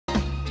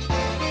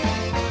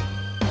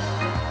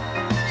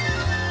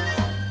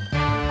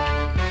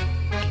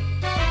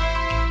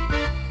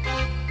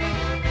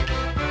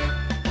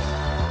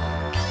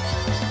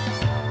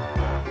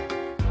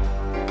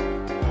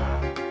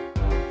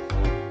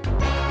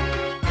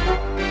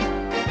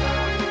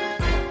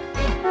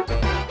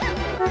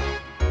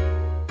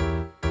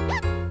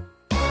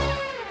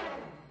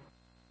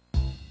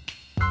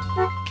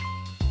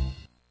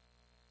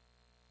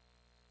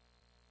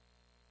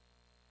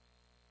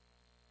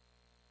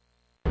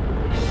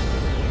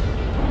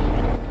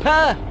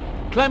Pa!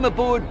 Climb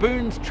aboard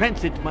Burns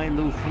Transit, my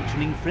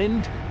low-functioning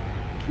friend.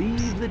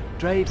 Leave the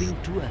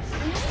driving to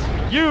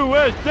us.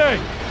 USA!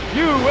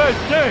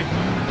 USA!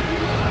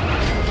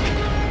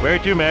 Where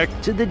to, Mac?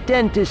 To the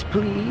dentist,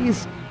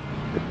 please.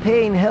 The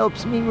pain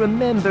helps me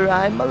remember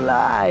I'm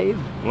alive.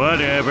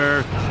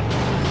 Whatever.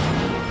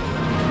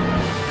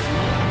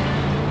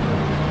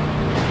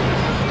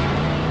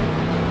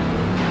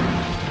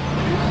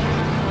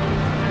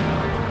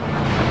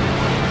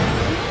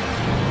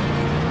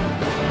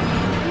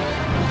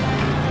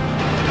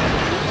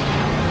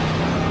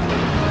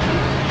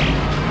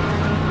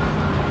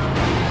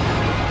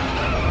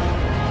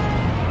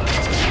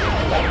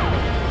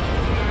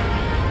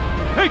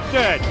 Take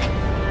that!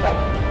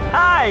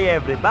 Hi,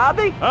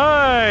 everybody.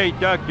 Hi,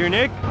 Dr.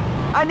 Nick.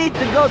 I need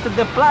to go to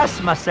the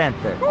plasma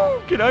center.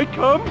 Oh, can I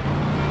come?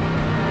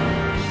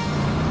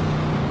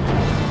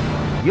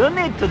 You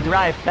need to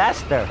drive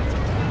faster.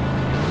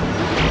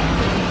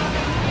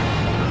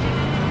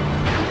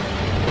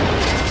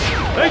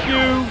 Thank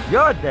you.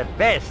 You're the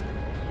best.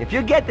 If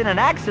you get in an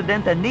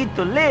accident and need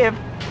to live,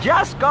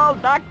 just call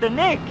Dr.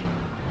 Nick.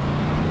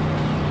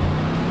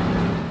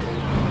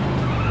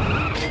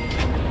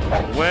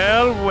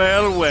 Well,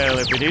 well, well,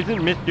 if it isn't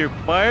Mr.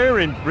 Fire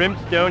and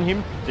Brimstone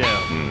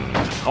himself.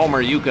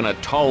 Homer, you can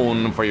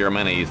atone for your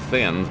many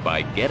sins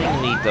by getting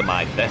me to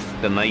my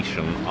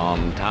destination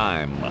on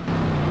time.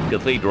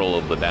 Cathedral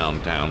of the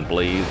downtown,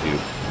 please.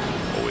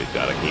 You've always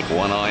got to keep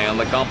one eye on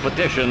the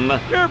competition.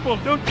 Careful,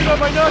 don't get on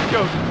my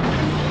nachos.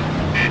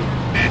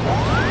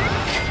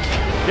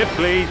 Tip,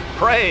 please.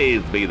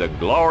 Praise be the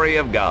glory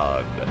of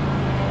God.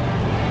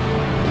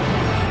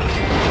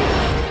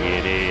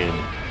 Get in.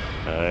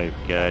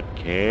 I've got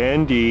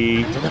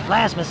candy. To the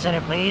plasma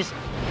center, please.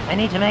 I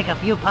need to make a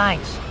few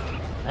pints.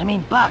 I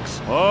mean bucks.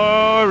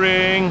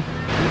 Boring.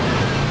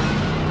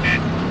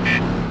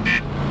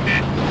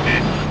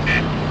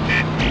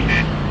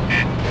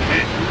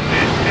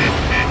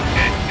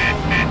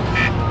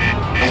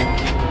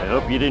 I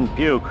hope you didn't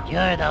puke.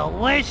 You're the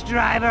worst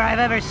driver I've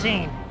ever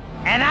seen.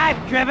 And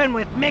I've driven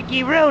with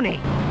Mickey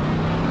Rooney.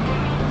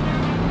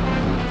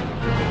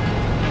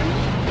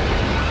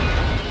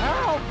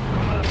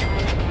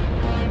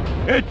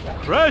 It's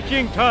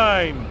crashing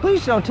time.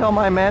 Please don't tell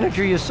my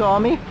manager you saw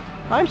me.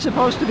 I'm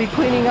supposed to be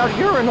cleaning out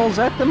urinals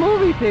at the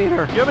movie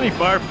theater. Do you have any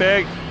barf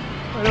bags?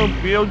 I don't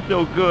feel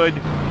so good.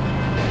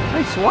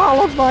 I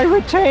swallowed my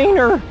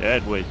retainer.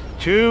 That was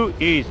too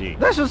easy.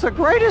 This is the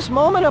greatest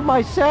moment of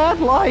my sad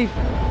life.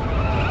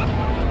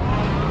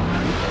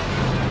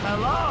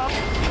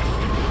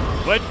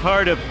 What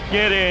part of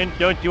get in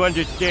don't you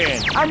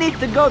understand? I need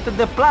to go to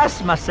the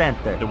plasma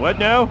center. The what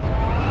now?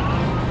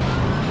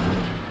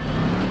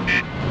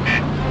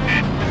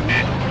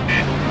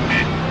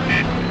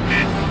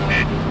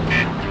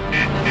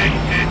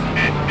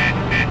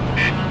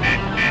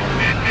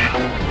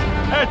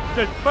 That's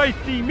the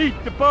spicy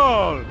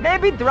meatball.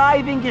 Maybe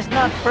driving is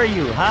not for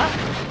you, huh?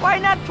 Why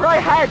not try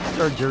heart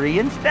surgery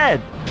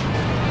instead?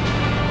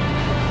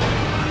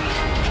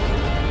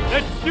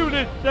 Let's do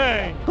this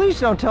thing. Please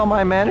don't tell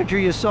my manager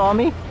you saw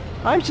me.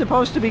 I'm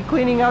supposed to be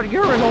cleaning out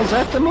urinals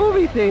at the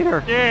movie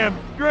theater. Damn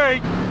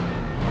straight.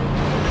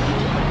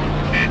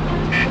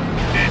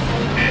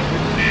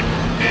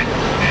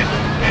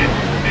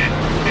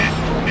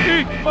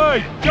 Eat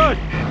my dust.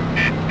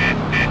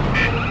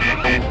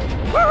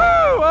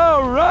 Woohoo!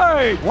 All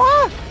right.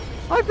 What?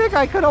 I think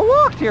I could have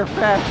walked here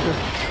faster.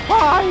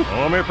 Bye.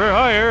 Homer for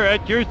hire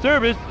at your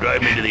service.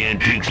 Drive me to the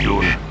antique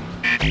store.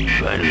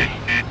 Finally,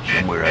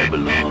 somewhere I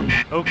belong.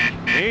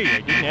 Okay,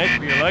 I didn't ask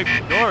for your life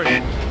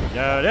story.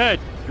 Now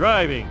that's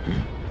driving.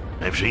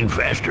 I've seen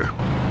faster.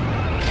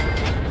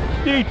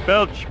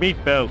 Seatbelt,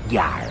 schmeatbelt.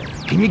 Yar,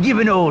 can you give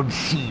an old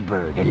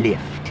seabird a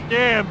lift?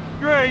 Damn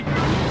straight.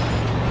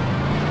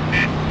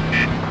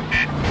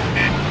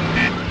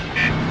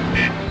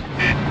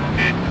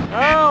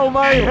 Ow,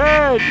 my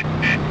head!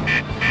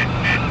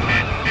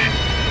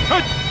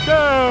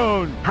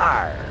 Touchdown!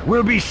 Har,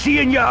 we'll be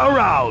seeing you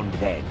around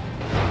then.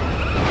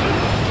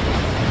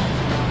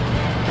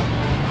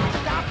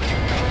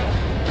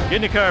 Get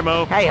in the car,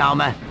 Mo. Hey,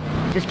 Homer.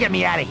 Just get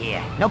me out of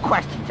here. No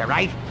questions, all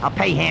right? I'll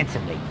pay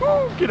handsomely.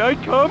 Oh, can I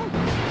come?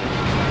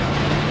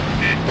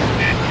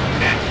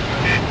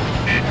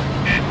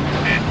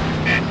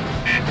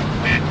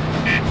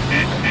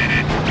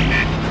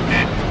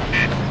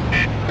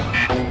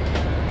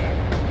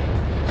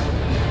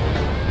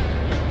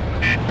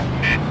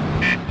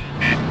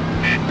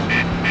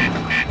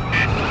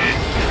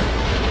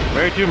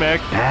 Where to, Mac?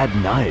 Bad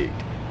night.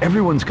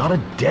 Everyone's got a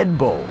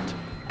deadbolt.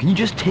 Can you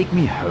just take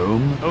me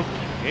home?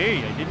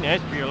 Okay, I didn't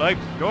ask for your life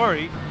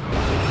story.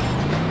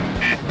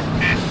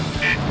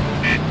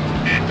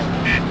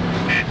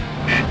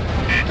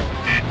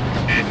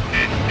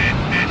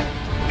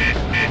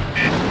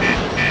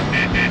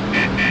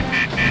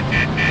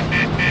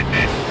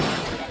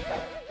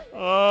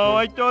 Oh,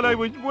 I thought I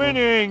was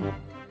winning.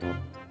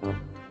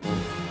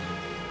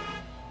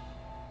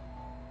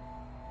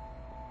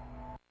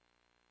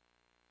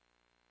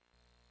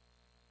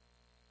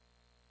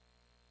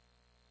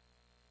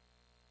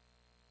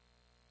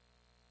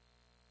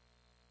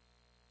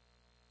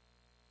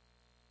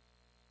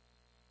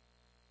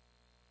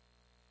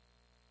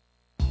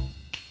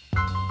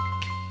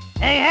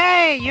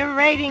 Hey, your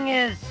rating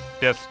is...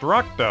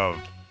 Destructive.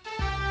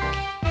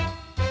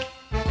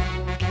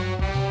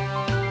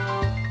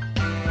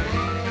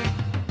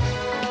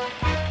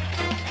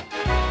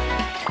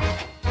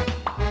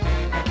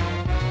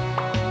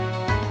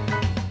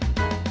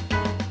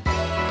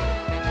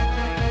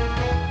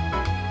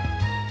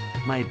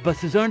 My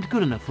buses aren't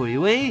good enough for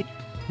you, eh?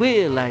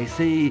 Well, I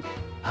say,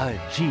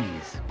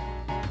 geez.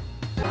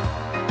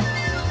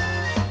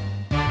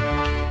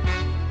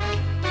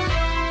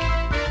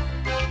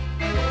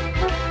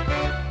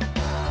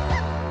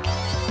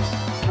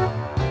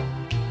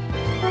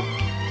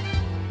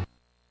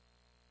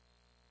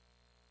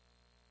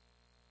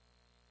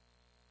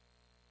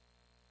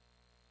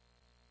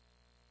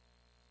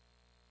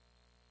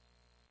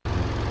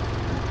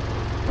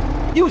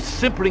 You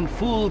simpering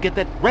fool, get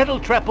that rattle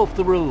trap off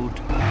the road.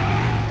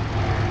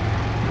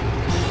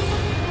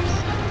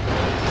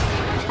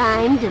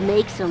 Time to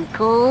make some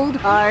cold,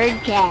 hard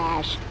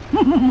cash.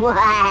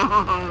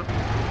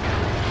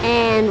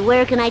 And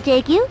where can I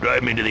take you?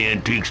 Drive me to the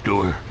antique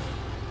store.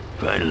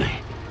 Finally,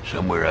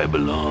 somewhere I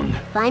belong.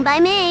 Fine by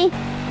me.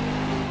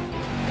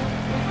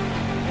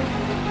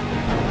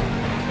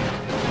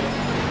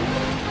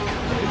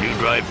 Can you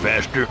drive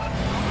faster?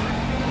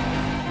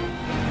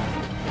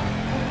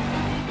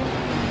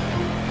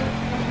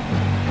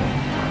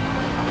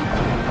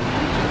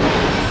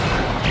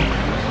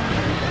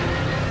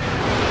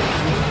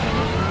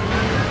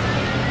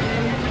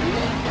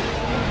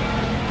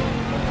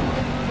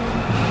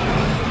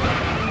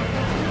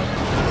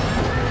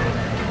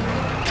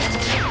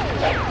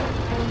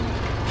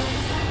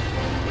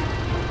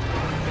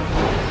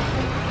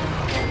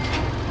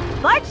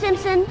 Bart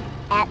Simpson,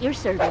 at your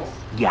service.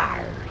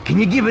 Yar, can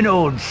you give an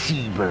old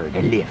seabird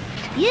a lift?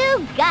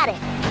 You got it.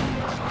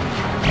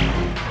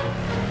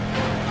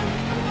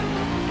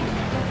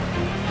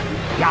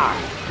 Yar,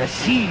 the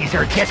seas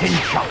are getting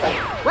choppy.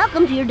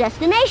 Welcome to your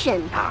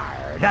destination.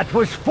 Yar, that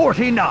was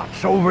 40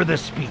 knots over the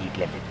speed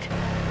limit.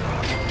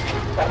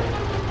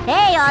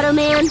 Hey,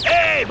 Automan.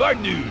 Hey,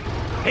 Bart dude!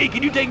 Hey,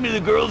 can you take me to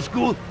the girls'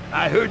 school?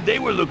 I heard they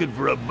were looking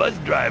for a bus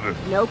driver.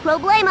 No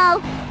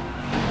problemo.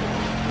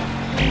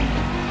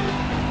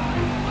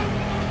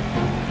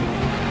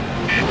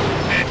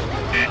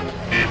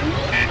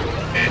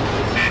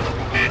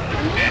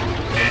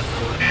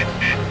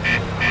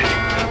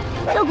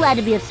 So glad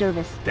to be of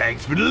service.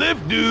 Thanks for the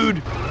lift,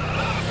 dude.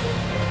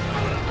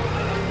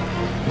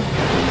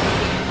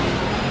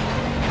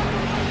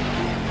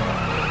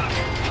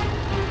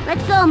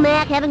 Let's go,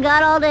 Mac. Haven't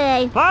got all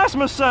day.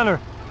 Plasma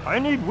Center. I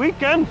need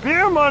weekend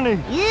beer money.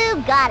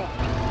 You got it.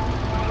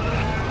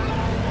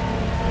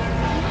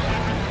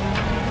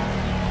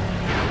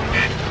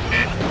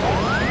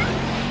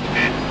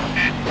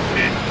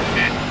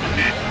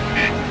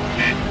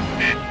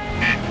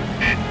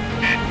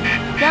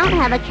 Don't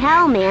have a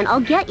cow, man. I'll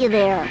get you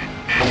there.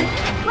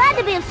 Glad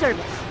to be of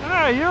service.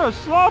 Hey, you're a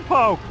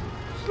slowpoke.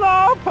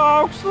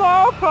 Slowpoke,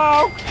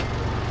 slowpoke.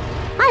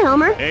 Hi,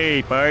 Homer.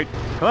 Hey, Bart.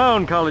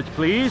 Clown college,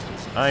 please.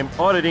 I'm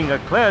auditing a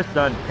class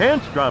on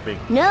pants dropping.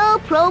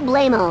 No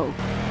problemo.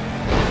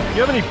 Do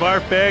you have any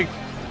barf bags?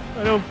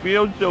 I don't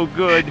feel so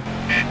good.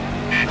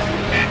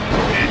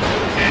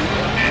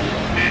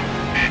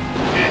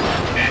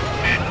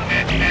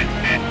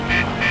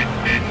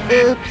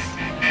 Oops.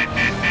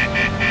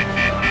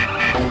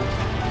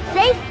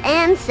 Safe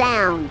and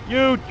sound.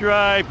 You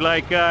drive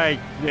like I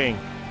think.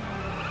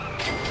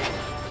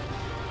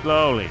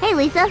 Slowly. Hey,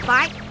 Lisa.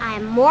 Bart,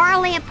 I'm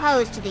morally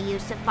opposed to the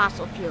use of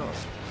fossil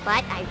fuels,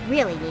 but I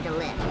really need a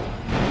lift.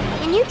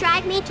 Can you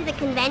drive me to the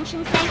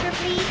convention center,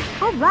 please?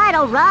 All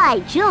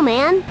right. Chill,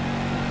 man.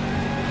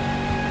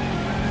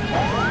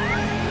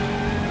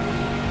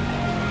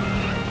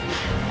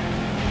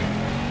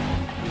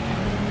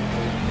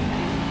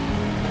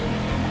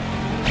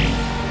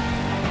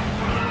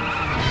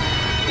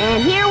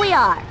 And here we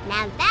are.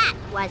 Now that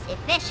was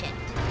efficient.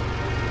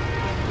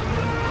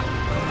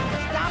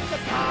 Stop the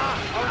car,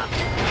 or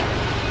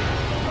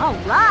I'll... All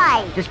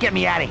right. Just get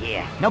me out of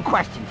here. No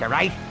questions, all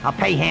right? I'll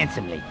pay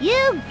handsomely.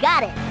 You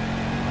got it.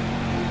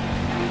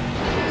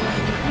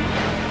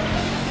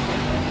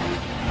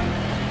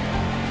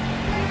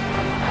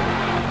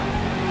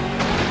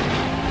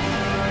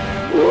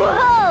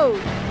 Whoa!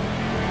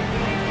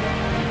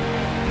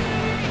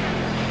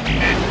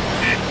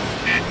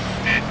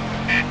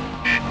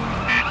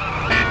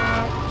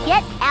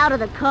 Get out of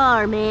the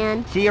car,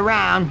 man. See you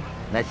around,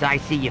 unless I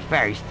see you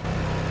first.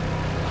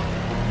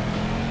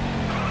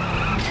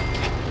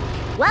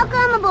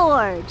 Welcome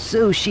aboard.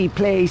 Sushi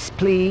place,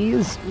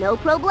 please. No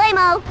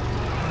problemo.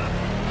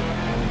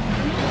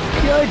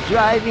 Your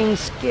driving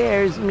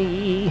scares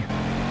me.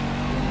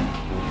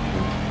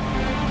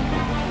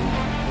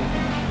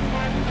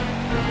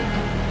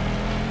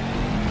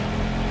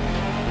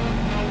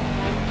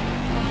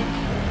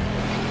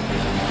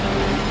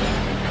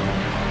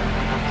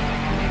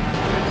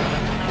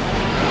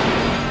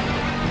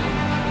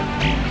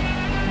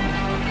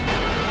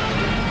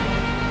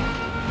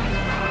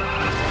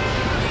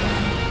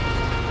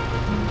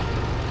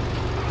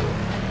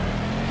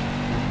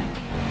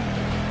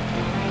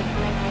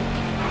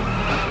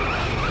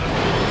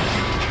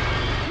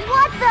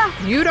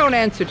 You don't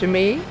answer to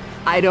me,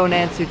 I don't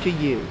answer to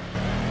you.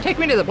 Take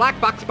me to the Black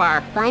Box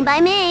Bar. Fine by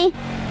me.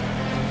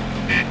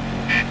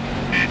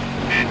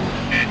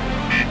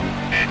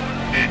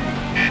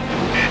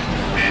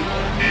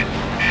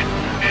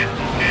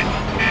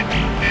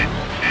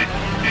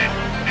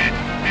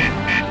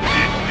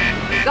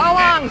 So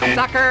long,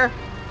 sucker!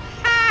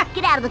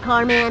 Get out of the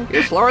car, man.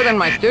 You're slower than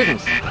my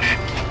students.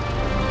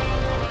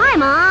 Hi,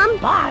 Mom.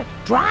 Bart,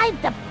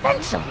 drive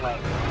defensively.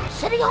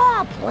 City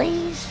Hall,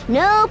 please.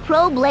 No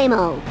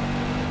problemo.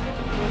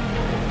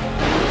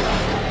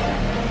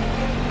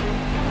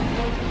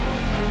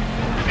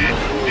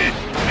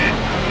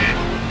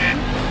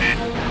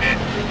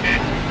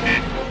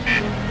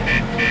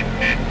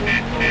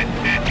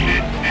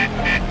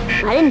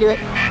 I didn't do it.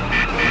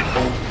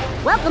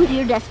 Welcome to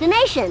your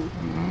destination.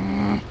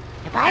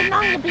 If I'd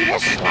known you'd be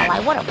this slow, I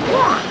would have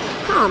walked.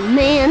 Oh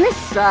man, this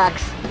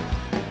sucks.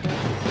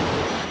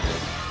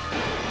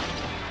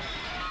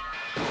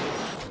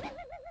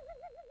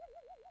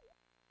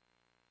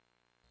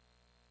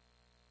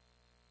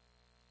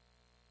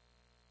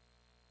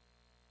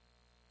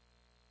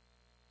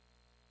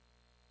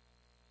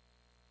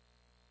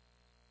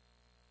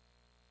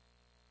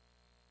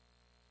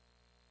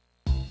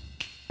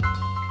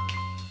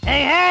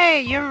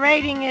 Hey, your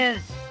rating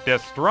is...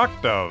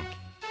 Destructive.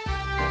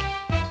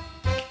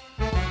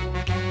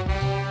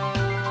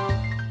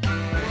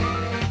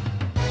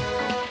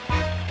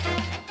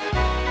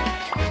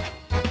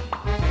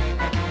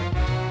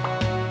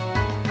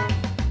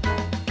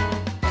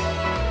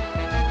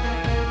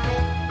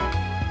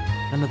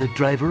 Another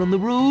driver on the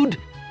road?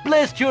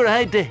 Blast your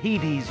hide to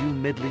Hades, you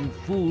meddling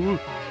fool.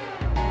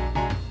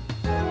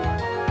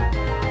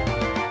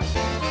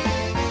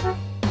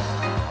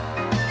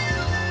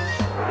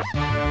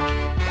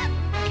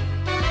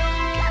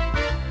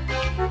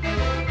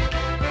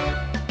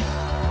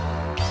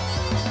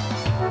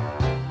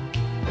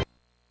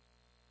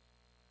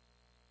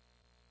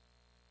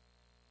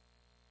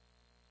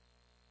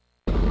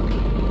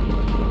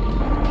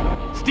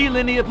 Steal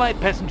any of my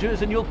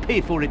passengers and you'll pay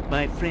for it,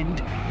 my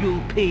friend.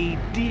 You'll pay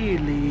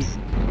dearly.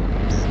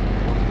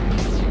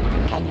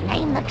 Can you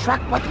name the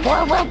truck with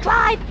four-wheel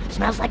drive?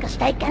 Smells like a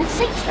steak and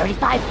seats,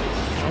 35.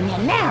 Can you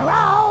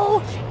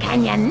narrow?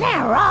 Can you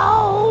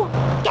narrow?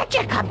 Get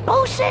your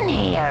caboose in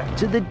here.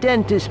 To the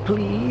dentist,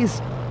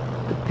 please.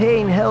 The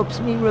pain helps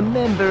me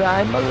remember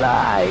I'm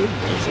alive.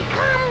 Easy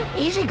come,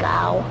 easy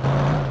go.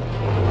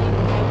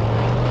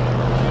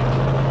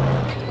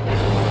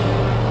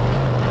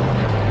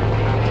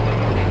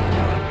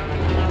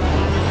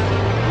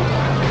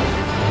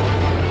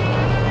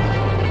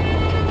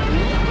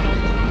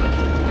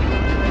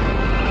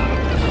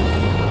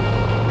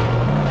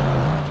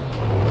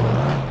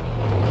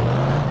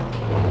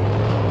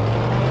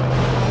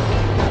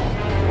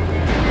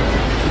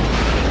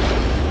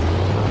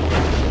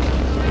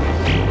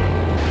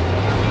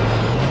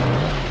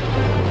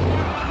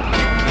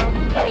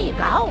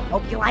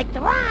 Hope you like the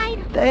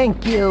ride.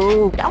 Thank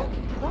you. Don't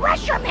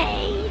pressure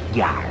me.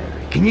 Yar,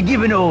 can you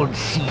give an old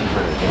seabird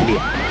a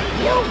lift?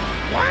 You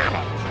got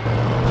it.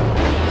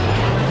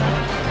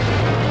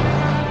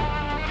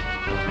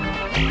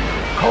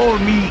 Call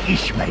me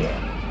Ishmael.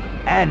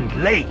 And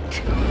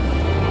late.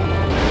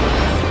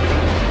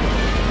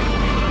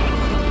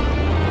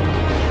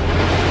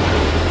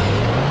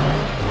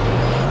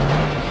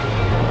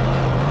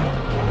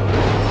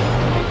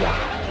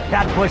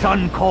 That was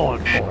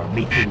uncalled for,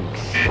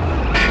 methinks.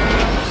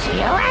 See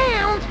you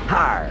around.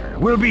 Har,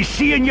 we'll be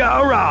seeing you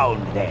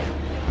around then.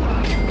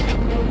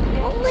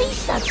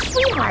 Lisa,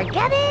 sweetheart,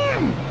 get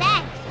in.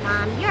 Thanks,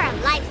 Mom. You're a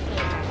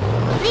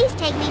lifesaver. Please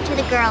take me to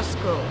the girls'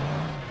 school.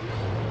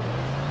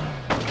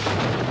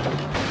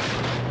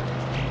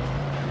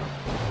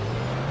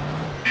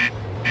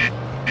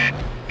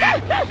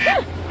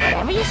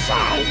 Whatever you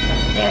say.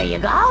 There you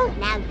go.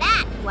 Now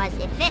that was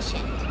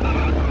efficient.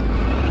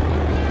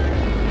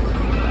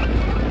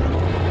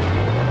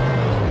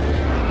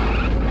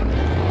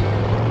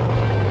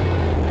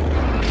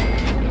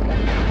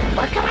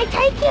 Where can I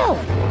take you?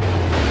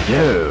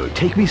 No,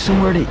 take me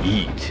somewhere to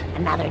eat.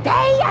 Another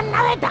day,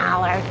 another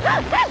dollar.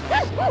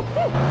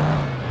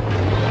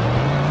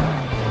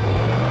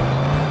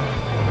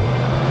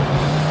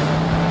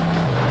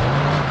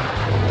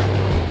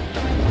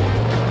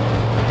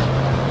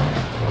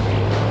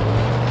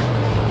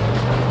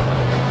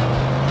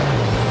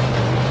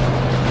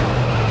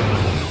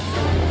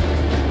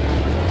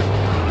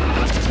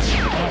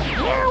 And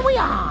here we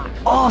are.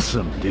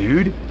 Awesome,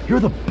 dude. You're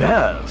the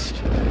best.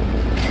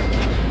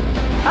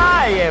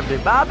 Hi,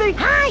 everybody.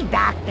 Hi,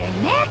 Dr.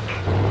 Nick.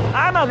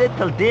 I'm a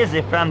little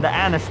dizzy from the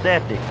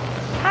anesthetic.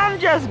 I'm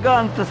just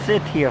going to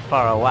sit here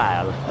for a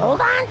while.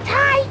 Hold on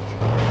tight.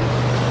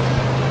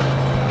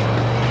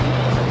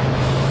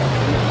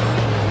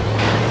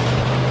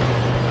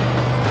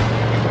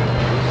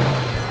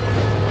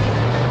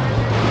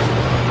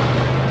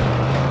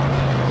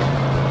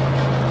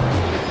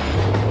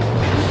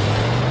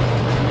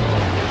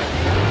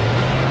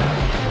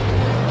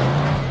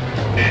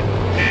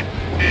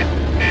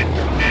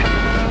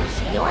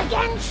 See you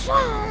again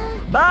soon.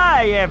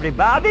 Bye,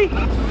 everybody.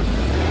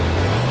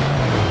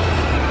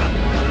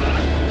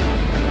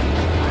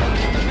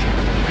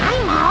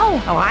 Oh,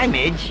 hi,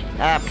 Midge.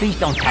 Please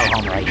don't tell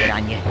Homer I hit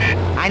on you.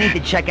 I need to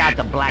check out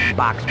the Black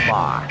Box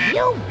Bar.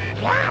 You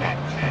got it.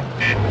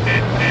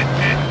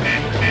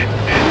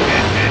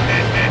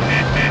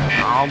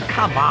 Oh,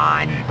 come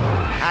on.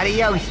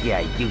 Adios, you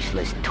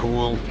useless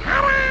tool.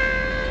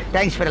 Ta-da!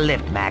 Thanks for the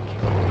lift, Mac.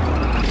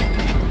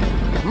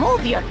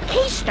 Move your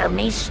keister,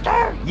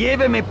 mister.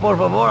 Lléveme, por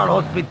favor, al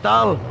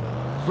hospital.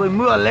 Soy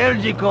muy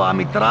alérgico a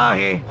mi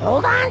traje.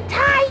 Hold on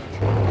tight.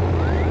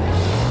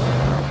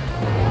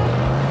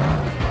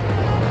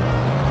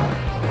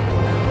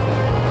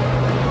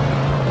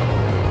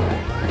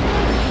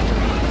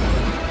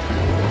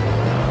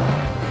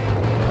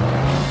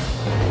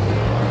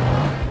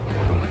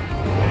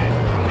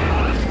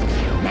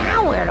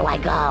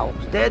 Go.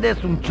 Usted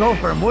es un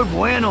chofer muy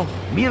bueno.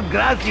 Mil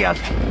gracias.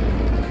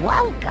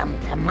 Welcome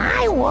to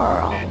my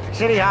world.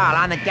 City Hall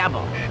on the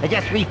double. I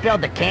just refilled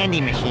the candy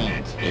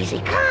machines.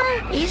 Easy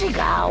come, easy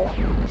go.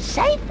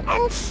 Safe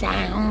and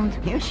sound.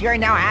 You sure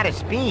know how to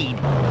speed.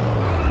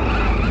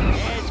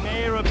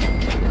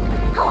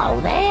 Hello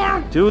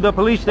there. To the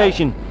police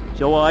station,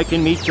 so I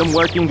can meet some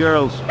working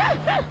girls.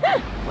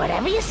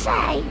 Whatever you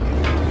say.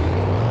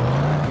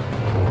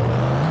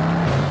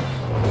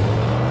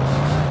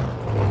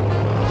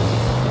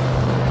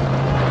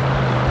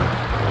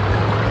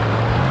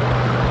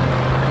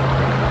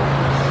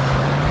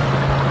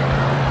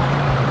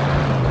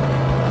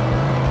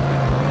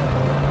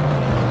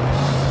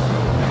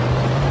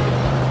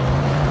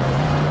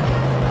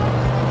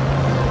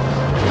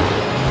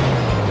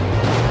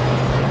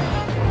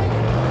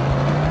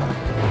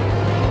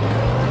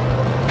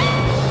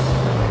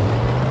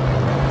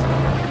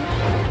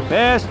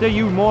 Faster,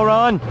 you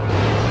moron!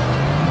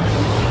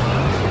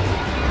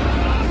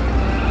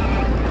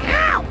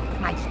 Ow!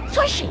 My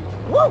tushy!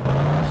 Woo!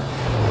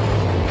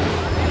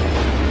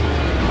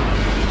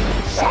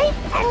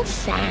 Safe and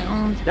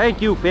sound.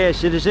 Thank you, fair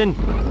citizen.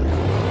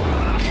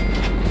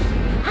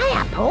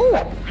 Hiya, Pooh.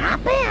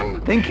 Hop in.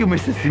 Thank you,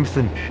 Mrs.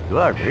 Simpson. You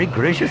are very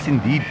gracious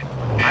indeed.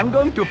 I'm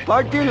going to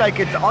party like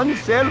it's on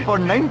sale for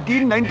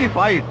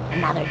 $19.95.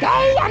 Another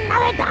day,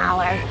 another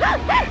dollar.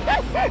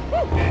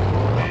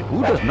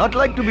 Who does not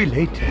like to be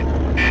late?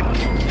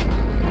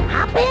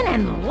 Hop in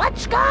and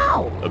let's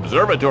go.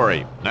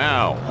 Observatory,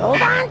 now. Hold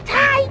on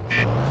tight.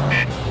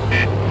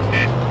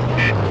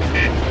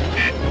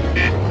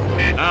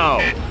 Now.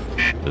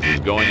 This is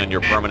going on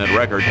your permanent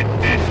record.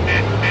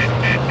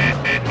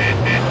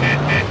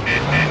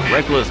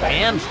 Reckless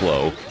and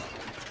slow.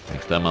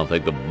 Next time I'll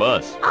take the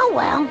bus. Oh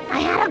well, I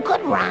had a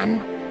good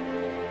run.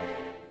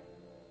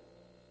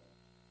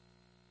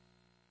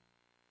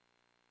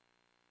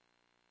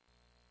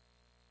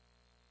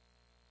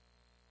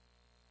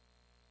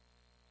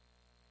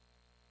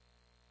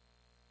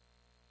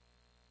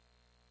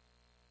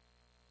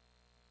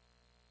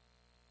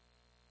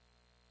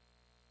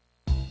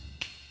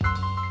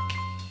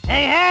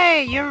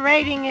 Hey, your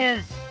rating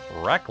is...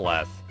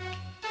 Reckless.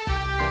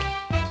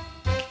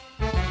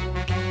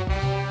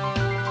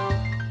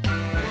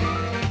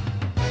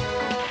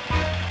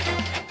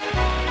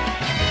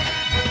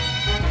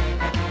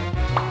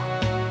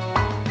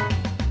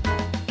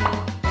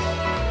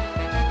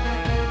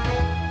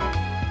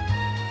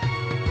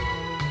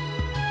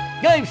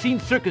 I've seen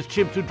circus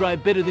chimps who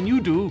drive better than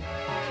you do.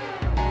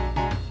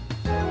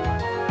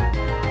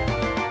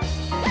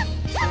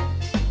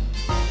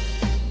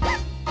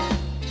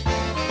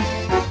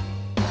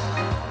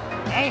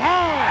 Hey!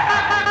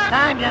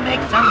 Time to make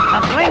some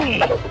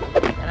kablingy!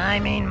 And I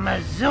mean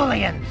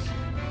mazillions!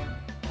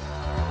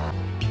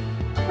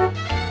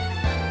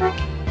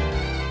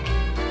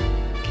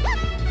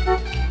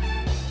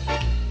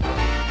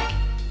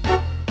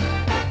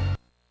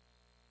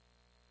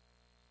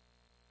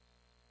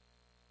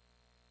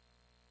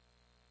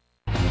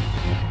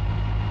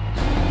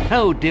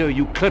 How dare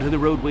you clutter the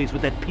roadways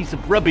with that piece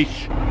of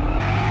rubbish?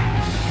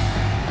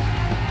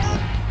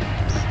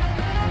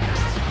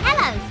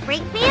 Hello,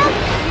 Springfield.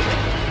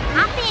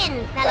 Hop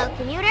in, fellow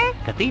commuter.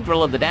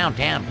 Cathedral of the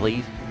downtown,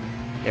 please.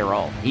 They're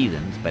all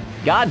heathens, but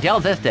God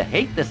tells us to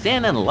hate the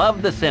sin and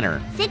love the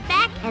sinner. Sit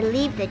back and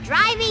leave the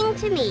driving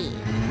to me.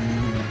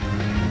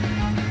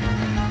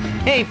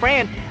 Hey,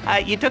 Fran,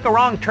 you took a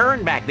wrong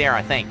turn back there,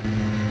 I think.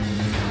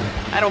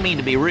 I don't mean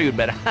to be rude,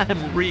 but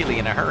I'm really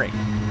in a hurry.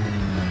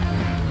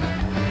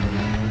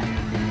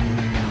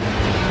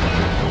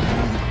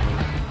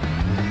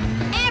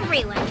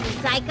 Everyone's a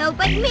psycho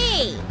but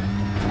me.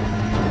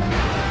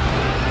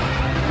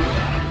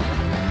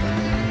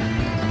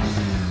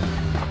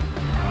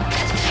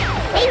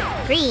 Hey,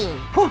 green.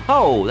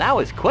 Whoa, that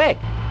was quick.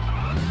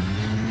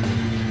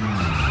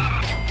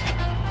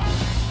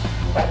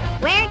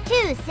 Where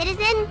to,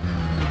 citizen?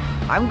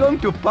 I'm going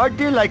to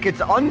party like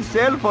it's on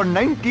sale for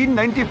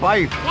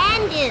 $19.95.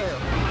 Can do.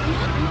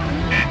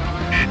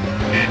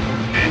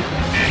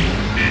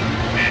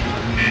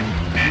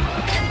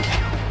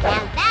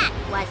 Now that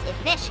was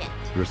efficient.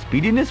 Your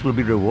speediness will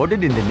be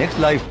rewarded in the next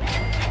life.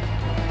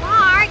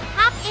 Bart,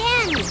 hop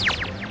in.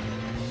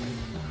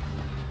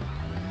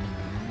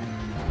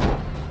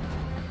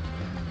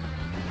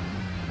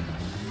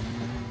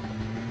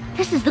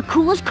 This is the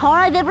coolest car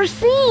I've ever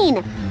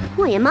seen.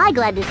 Boy, am I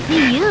glad to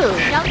see you.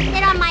 Don't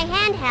sit on my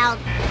handheld.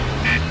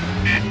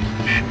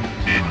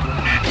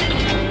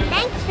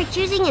 Thanks for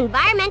choosing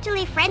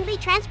environmentally friendly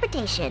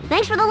transportation.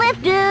 Thanks for the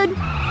lift, dude.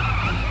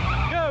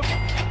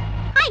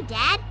 Hi,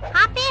 Dad.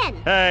 Hop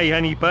in. Hi,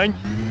 honey bunch.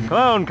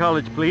 Clown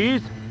college,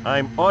 please.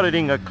 I'm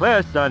auditing a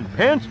class on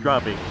pants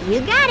dropping.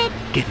 You got it.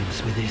 Get him,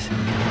 Smithers.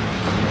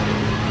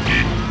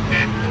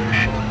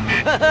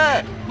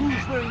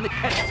 Who's wearing the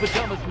cat's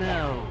pajamas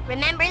now?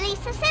 Remember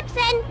Lisa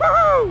Simpson?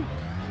 Woohoo!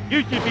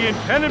 You should be in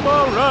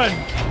Cannonball Run.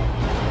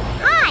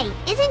 Hi,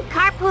 isn't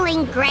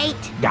carpooling great?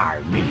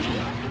 Darn,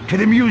 to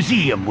the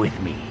museum with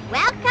me.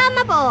 Welcome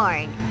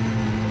aboard.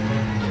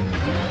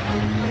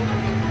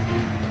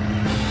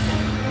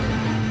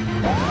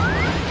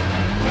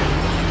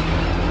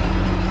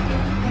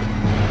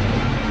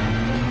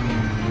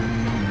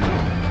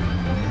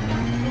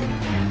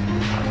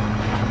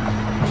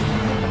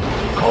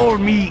 Call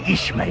me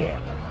Ishmael.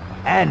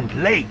 And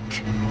late.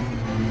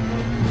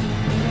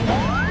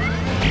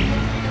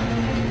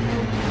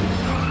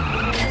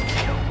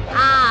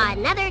 Ah,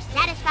 another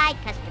satisfied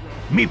customer.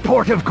 Me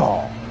port of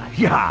call.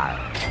 Yar.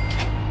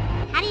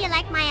 How do you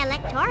like my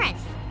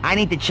Electoris? I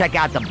need to check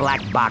out the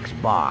black box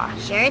bar.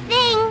 Sure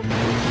thing.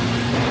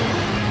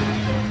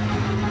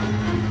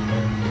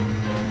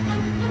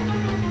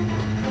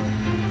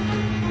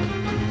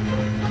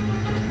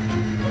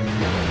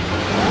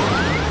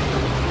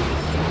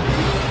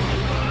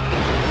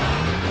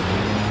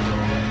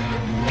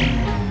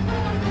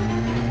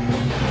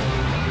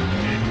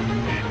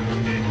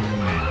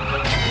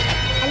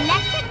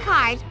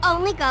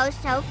 Only goes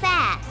so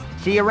fast.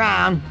 See you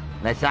around,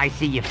 unless I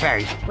see you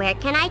first. Where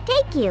can I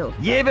take you?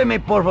 Lléveme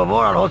por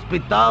favor al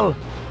hospital.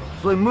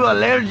 Soy muy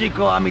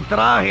alérgico a mi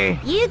traje.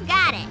 You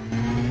got it.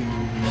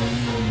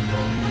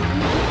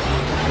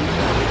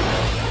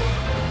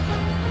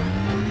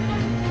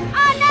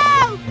 Oh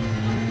no!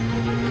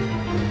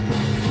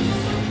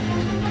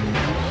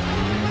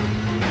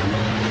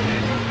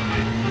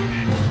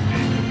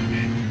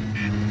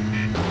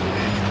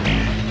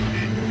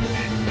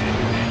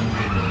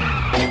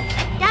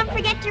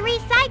 Forget to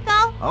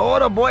recycle.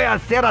 Ahora voy a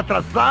ser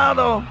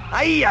atrasado.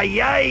 Ay, ay,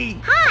 ay.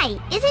 Hi,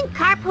 isn't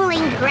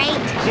carpooling great?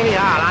 City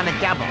Hall on the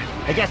double.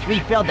 They just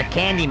refilled the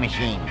candy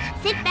machines.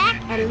 Sit back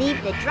and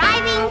leave the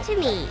driving to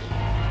me.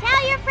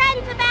 Tell your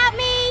friends about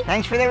me.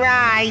 Thanks for the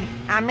ride.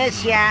 I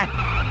miss ya.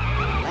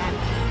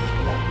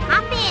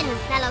 Hop in,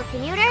 fellow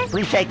commuter.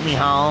 Please take me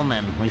home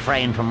and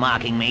refrain from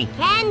mocking me.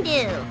 Can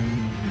do.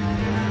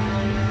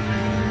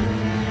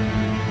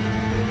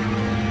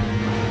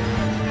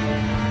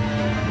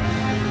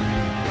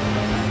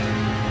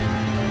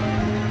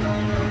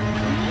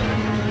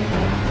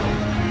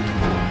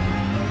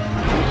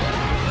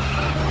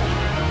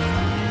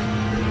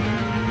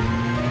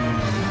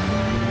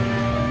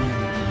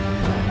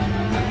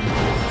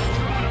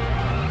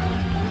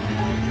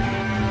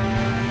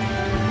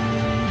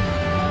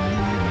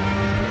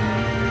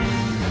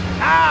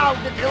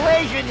 The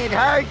collision, it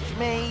hurts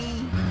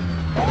me.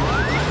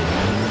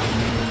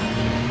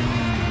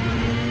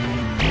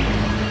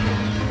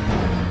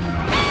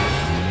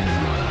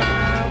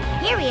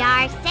 Here we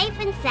are, safe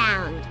and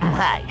sound.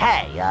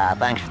 Hey,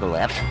 thanks for the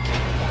lift.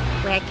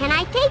 Where can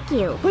I take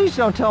you? Please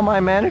don't tell my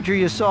manager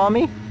you saw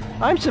me.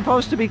 I'm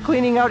supposed to be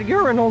cleaning out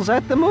urinals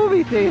at the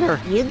movie theater.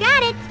 You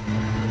got it.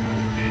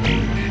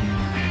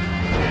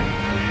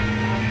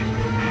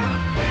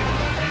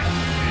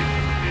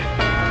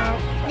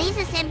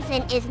 Lisa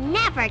Simpson is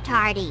never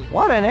tardy.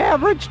 What an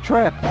average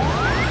trip.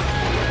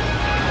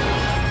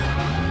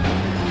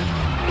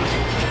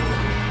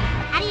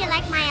 How do you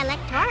like my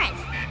Electoris?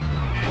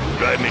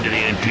 Drive me to the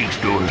antique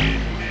store.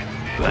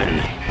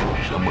 Finally,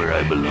 somewhere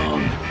I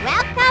belong.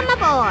 Welcome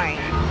aboard.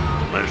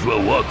 Might as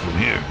well walk from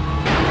here.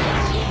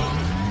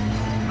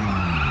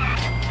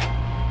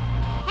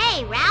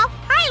 Hey, Ralph.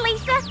 Hi,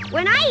 Lisa.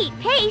 When I eat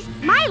paste,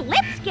 my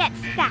lips get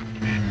stuck.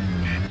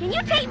 Can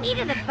you take me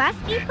to the bus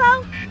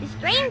depot? The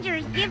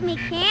strangers give me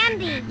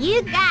candy.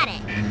 You got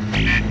it.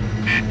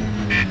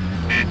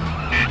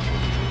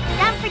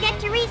 Don't forget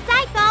to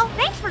recycle.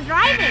 Thanks for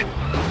driving.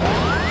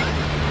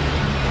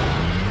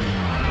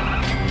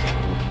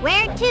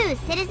 Where to,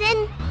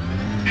 citizen?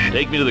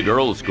 Take me to the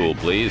girls' school,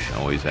 please.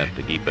 Always have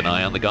to keep an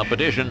eye on the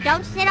competition.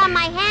 Don't sit on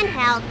my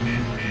handheld.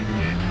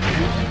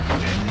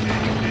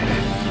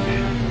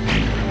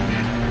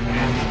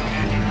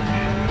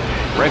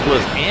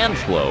 Reckless and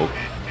slow.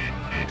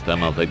 Next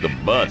time I'll take the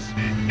bus.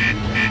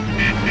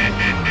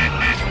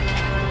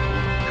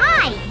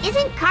 Hi,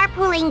 isn't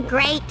carpooling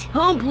great?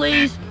 Home,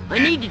 please. I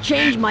need to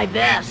change my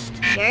vest.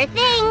 Sure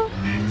thing.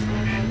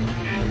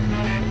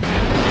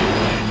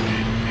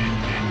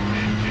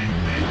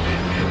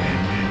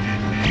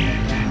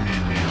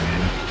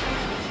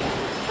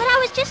 But I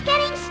was just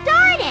getting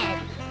started.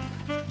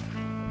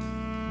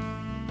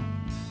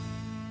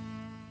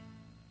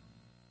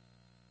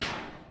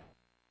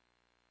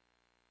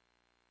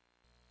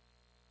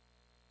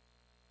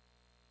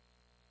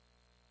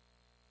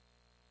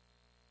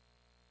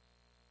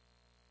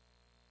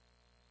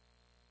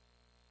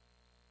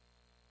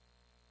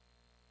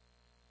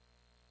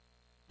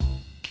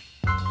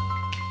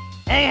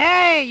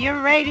 Hey,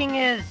 your rating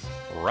is...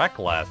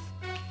 Reckless.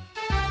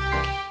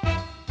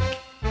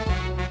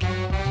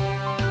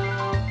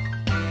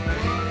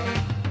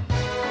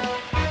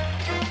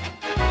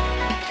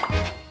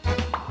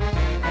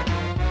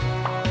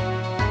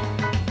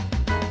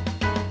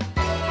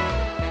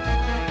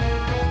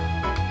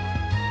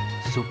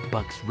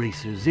 Soapbox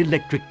racers,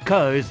 electric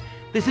cars.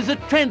 This is a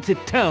transit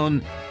town,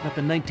 not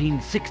the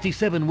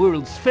 1967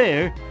 World's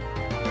Fair.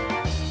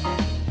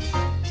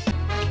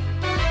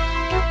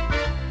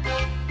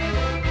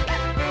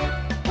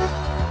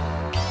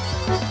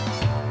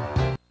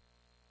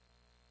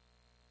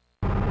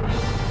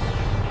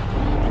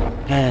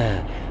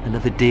 Ah,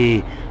 another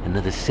day,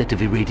 another set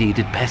of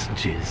irradiated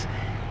passengers.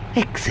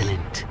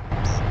 Excellent.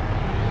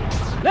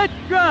 Let's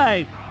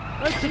drive.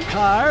 Like the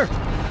car.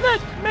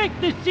 Let's make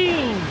the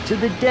scene. To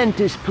the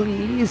dentist,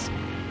 please.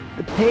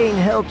 The pain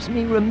helps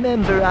me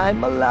remember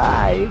I'm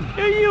alive.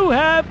 Do you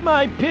have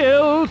my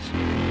pills?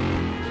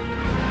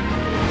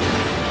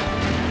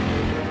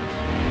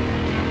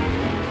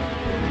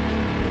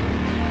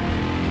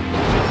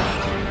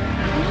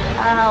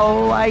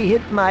 Ow, I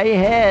hit my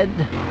head.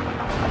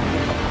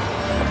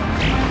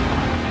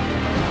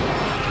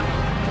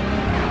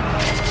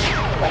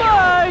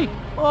 Bye!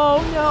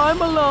 Oh, now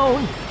I'm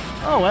alone.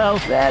 Oh, well.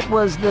 That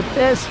was the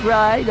best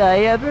ride I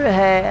ever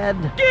had.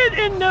 Get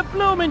in the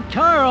bloomin'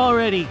 car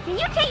already. Can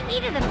you take me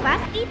to the bus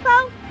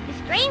depot? The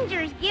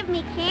strangers give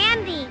me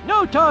candy.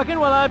 No talking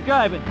while I'm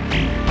driving.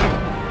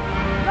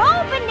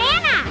 Go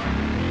banana!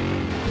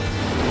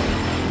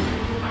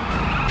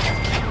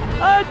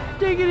 Ah,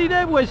 diggity,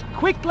 that was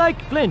quick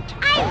like flint.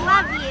 I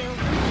love you.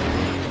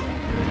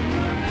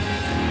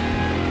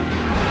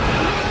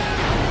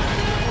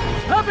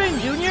 Hop in,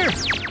 Junior.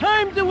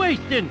 Time's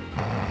a-wasting.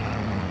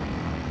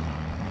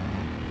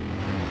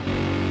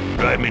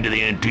 Drive me to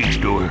the antique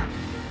store.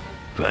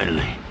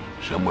 Finally,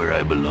 somewhere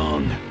I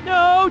belong.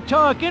 No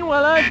talking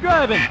while I'm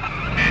driving.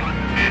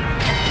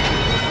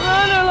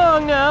 Run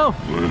along now.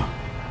 Well,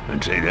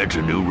 I'd say that's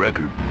a new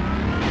record.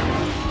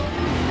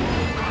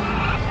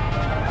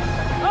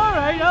 All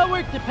right, I'll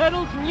work the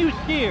pedals and you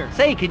steer.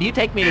 Say, can you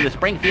take me to the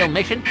Springfield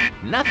Mission?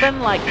 Nothing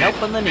like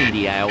helping the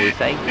needy, I always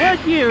say.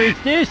 What year is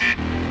this?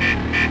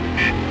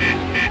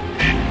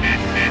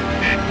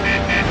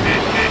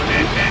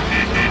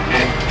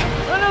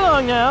 Run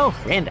along now.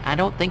 And I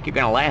don't think you're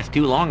gonna last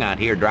too long out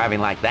here driving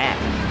like that.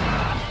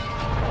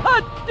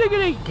 Hot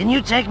diggity! Can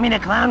you take me to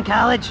Clown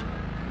College?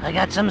 I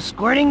got some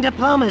squirting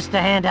diplomas to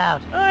hand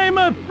out. I'm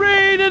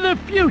afraid of the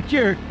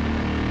future.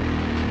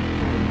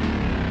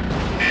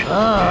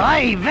 Oh,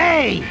 ay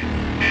vey!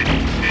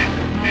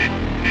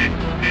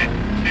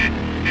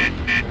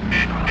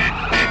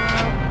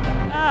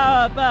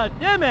 How about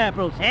them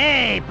apples?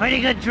 Hey,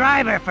 pretty good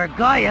driver for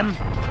Goyim.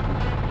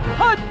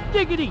 Hot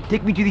diggity!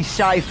 Take me to the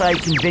sci-fi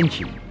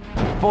convention.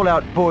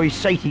 Fallout Boy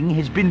sighting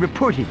has been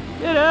reported.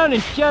 Sit down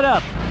and shut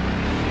up.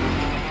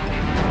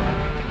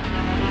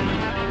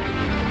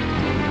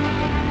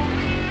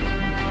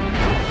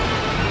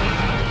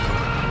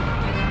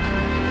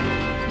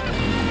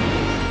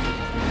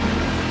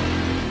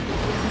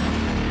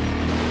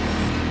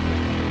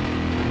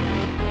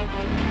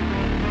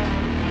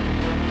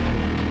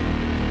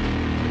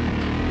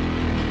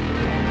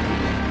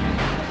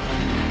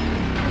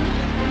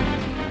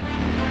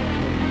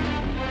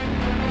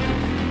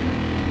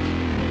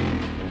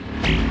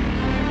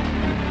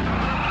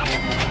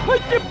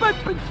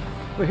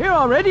 We're here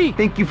already.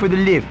 Thank you for the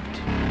lift.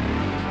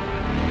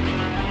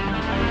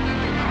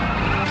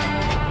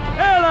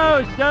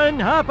 Hello, son.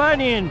 Hop on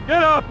in.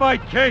 Get off my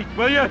case,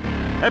 will you?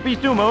 Happy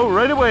sumo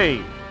right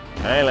away.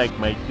 I like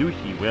my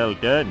sushi well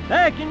done.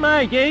 Back in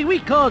my day, we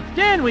called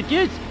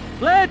sandwiches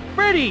flat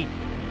Freddy,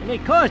 and they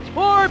cost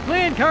 4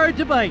 playing cards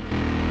a bite.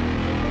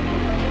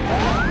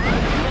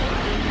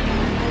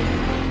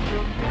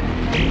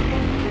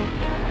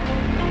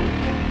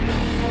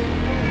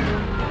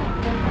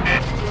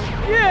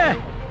 Yeah!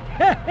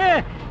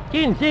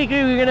 Didn't think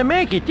we were gonna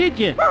make it, did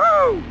you?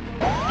 Woohoo!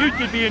 You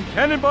should be in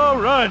Cannonball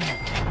Run.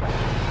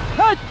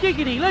 Hot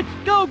diggity, let's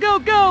go, go,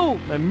 go!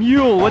 The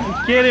mule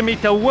wasn't getting me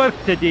to work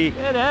today.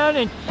 Get down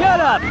and shut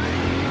up!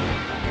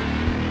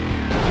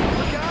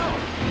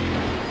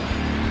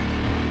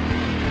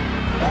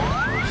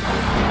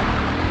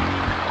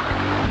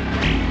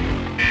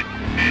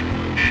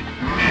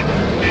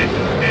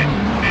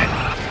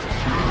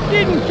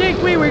 Didn't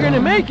think we were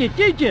gonna make it,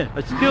 did you?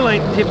 I still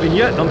ain't tipping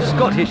yet, I'm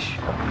Scottish.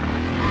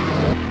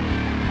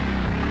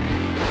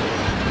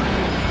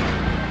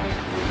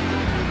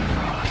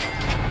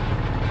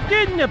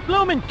 Get in the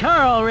bloomin'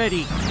 car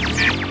already.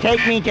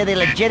 Take me to the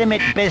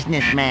legitimate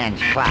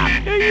businessman's club.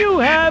 Do you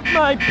have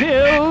my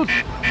pills?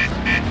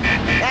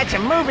 That's a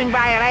moving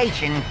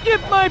violation.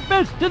 Give my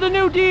best to the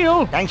New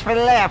Deal. Thanks for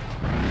the lift.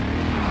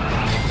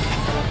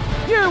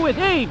 You're with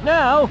Abe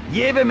now.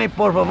 Lléveme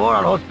por favor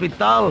al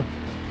hospital.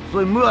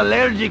 Soy muy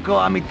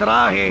alérgico a mi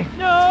traje.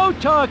 No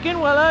talking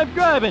while I'm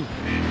driving.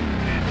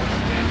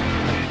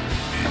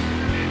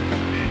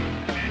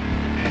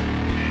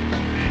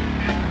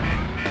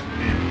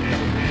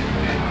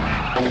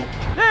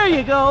 There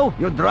you go.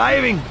 You're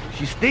driving.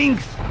 She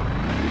stinks.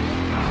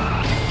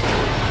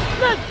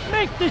 Let's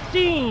make the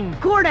scene.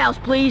 Courthouse,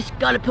 please.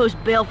 Gotta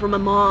post bail for my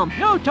mom.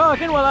 No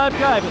talking while I'm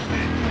driving.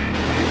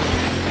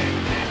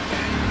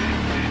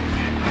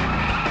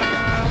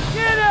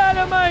 Get out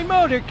of my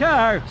motor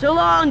car. So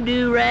long,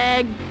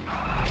 do-rag.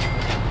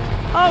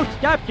 Oh,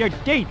 stop your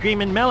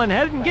daydreaming,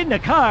 melonhead, and get in the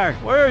car.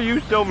 Why are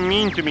you so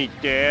mean to me,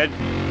 Dad?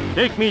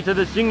 Take me to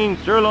the Singing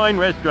Sirloin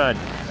restaurant.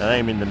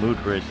 I'm in the mood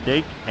for a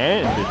steak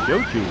and a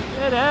shochu.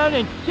 Sit down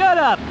and shut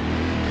up.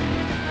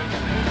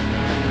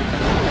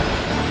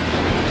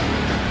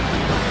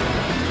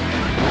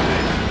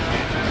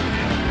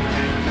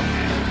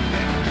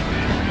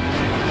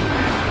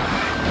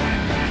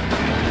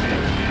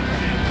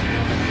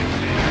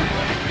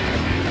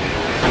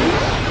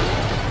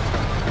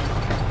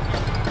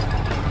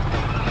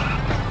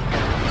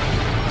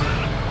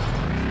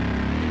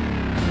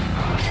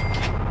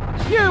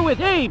 You're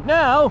with Abe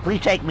now.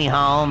 Please take me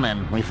home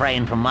and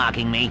refrain from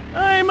mocking me.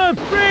 I'm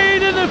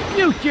afraid of the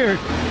future.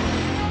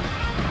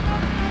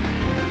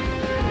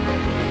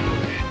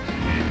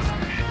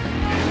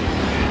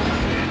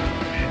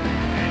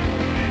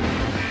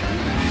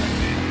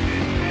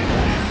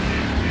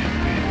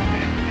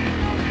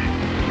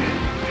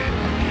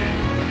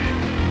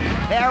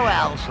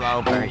 Farewell,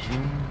 slow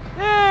person.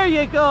 There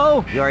you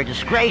go. You're a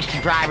disgrace to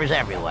drivers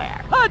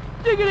everywhere. Hot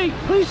diggity.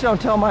 Please don't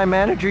tell my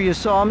manager you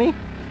saw me.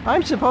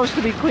 I'm supposed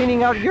to be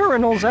cleaning out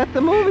urinals at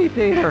the movie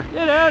theater.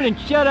 Sit down and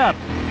shut up.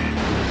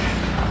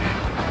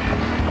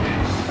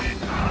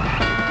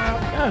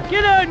 Now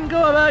get out and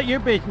go about your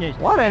business.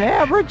 What an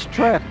average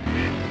trip.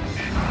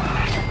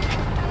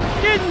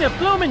 Get in the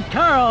bloomin'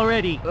 car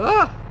already.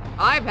 Ugh,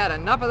 I've had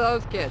enough of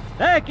those kids.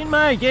 Back in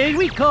my day,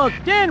 we called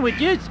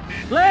sandwiches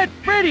flat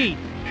Freddy,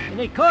 and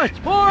they cost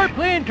 4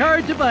 playing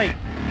cards a bite.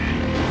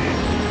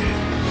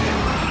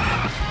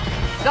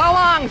 So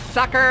long,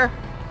 sucker.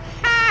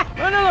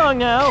 Run along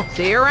now.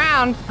 See you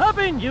around. Hop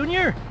in,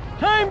 Junior.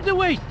 Time's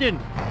a-wasting.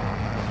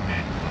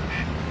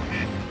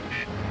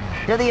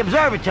 To the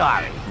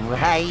observatory,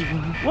 right?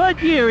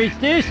 What year is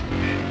this?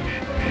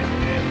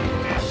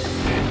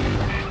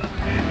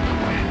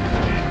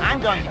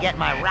 I'm going to get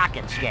my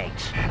rocket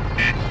skates.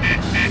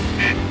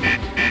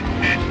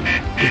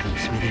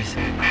 Smithers.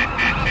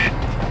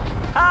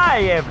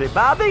 Hi,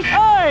 everybody.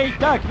 Hi,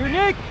 Dr.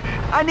 Nick.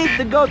 I need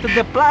to go to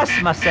the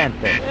plasma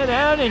center. Sit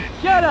down and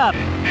shut up.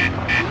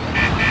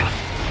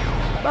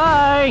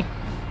 Bye.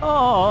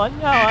 Oh,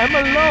 now I'm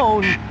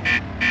alone.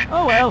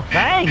 Oh, well.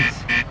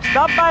 Thanks.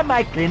 Stop by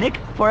my clinic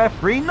for a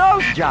free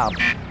nose job.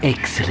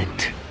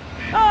 Excellent.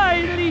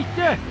 Hi,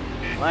 Lisa.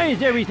 Why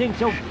is everything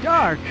so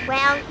dark?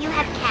 Well, you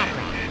have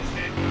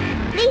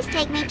cataracts. Please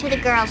take me to the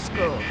girls'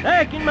 school.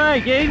 Back in my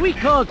day, we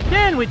called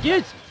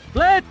sandwiches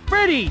flat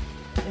Freddy,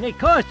 and they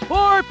cost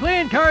 4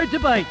 playing cards a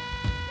bite.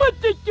 But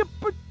this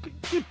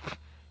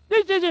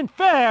isn't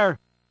fair.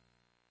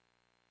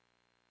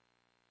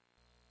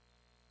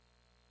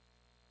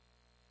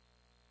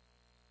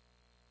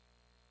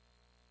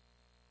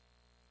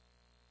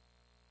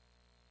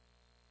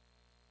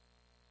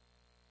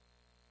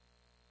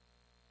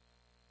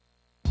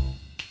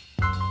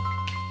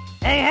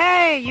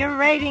 Hey, your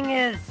rating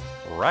is...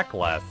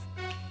 Reckless.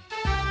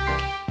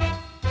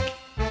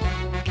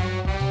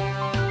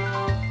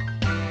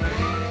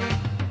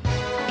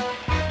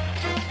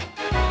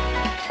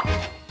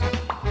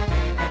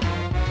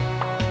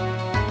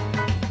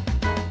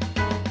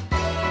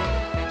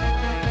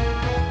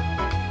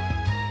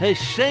 A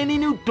shiny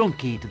new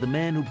donkey to the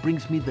man who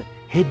brings me the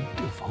head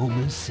of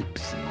Homer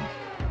Simpson.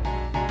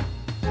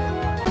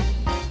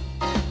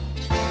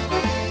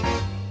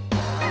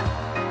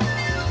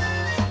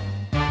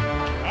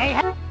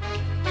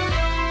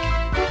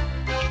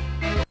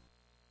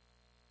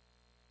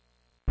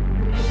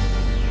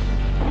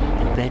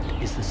 That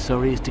is the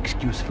sorriest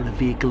excuse for a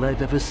vehicle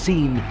I've ever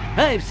seen.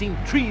 I've seen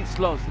tree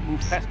sloths that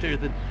move faster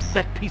than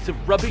that piece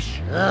of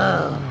rubbish.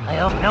 Ugh, I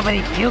hope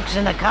nobody pukes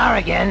in the car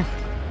again.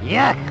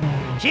 Yuck.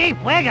 Chief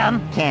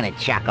Wiggum. Can it,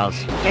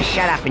 Chuckles? Just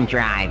shut up and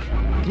drive.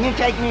 Can you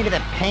take me to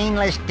the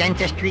painless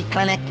dentistry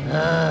clinic?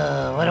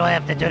 What do I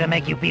have to do to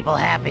make you people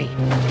happy?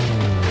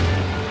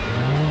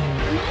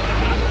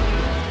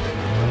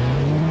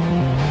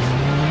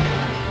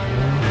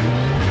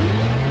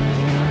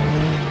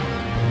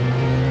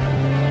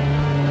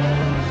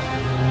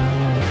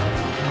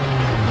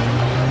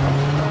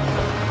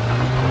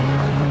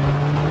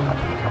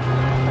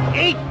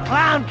 Eat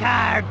clown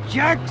car,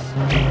 jerks!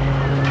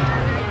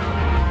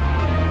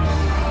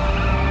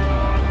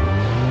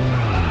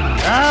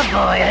 Oh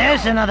boy,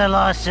 there's another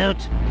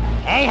lawsuit.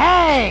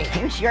 Hey!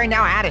 You sure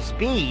know how to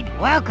speed.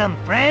 Welcome,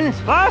 friends.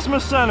 Plasma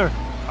Center.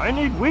 I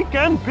need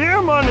weekend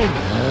beer money.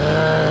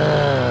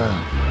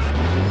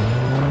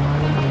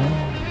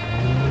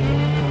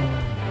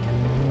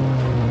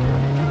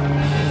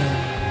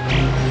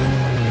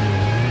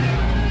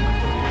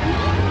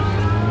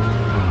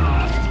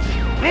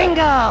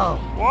 Bingo!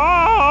 Whoa,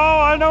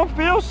 I don't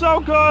feel so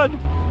good.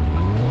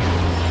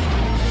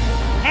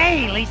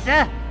 Hey,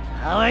 Lisa.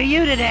 How are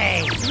you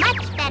today?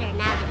 Much better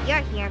now that you're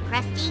here,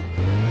 Krusty.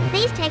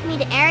 Please take me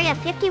to Area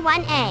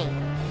 51A,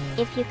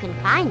 if you can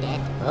find it.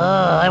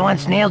 Oh, I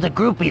once nailed a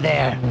groupie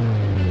there.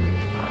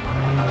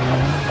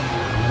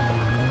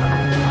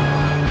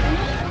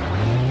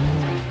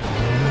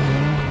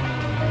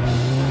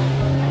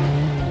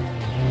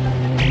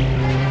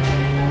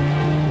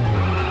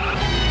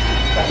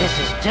 This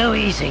is too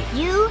easy.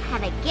 You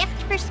have a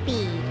gift for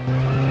speed.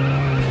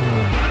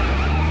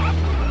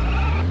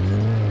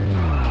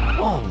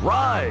 All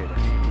right.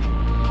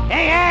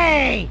 Hey,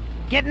 hey!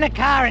 Get in the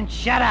car and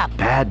shut up.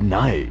 Bad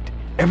night.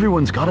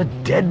 Everyone's got a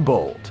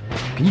deadbolt.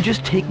 Can you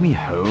just take me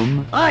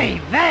home?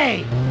 Oy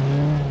vey!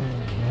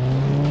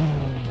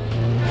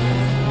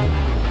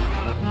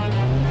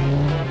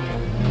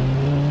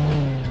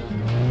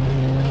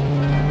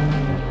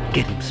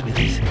 Get him,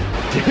 Smithers.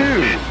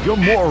 Dude, you're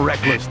more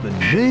reckless than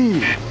me.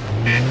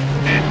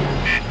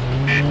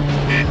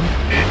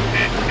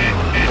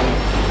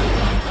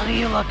 What are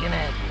you looking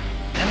at?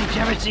 Haven't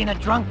you ever seen a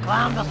drunk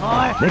clown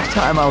before? Next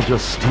time I'll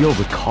just steal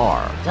the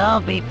car.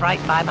 Don't be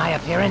frightened by my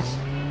appearance.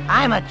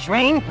 I'm a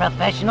trained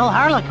professional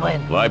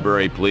harlequin.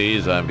 Library,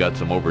 please. I've got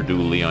some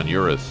overdue Leon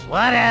Uris.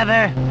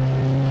 Whatever.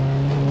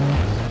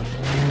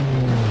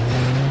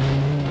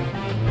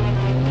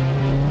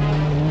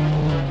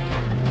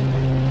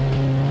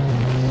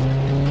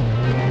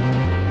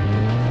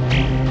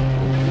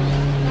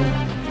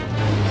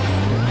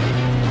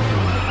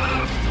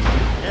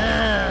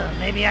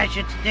 Maybe I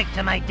should stick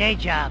to my day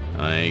job.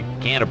 I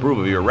can't approve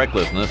of your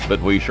recklessness,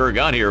 but we sure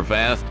got here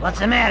fast. What's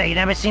the matter? You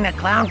never seen a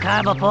clown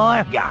car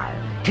before? Yar,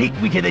 take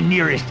me to the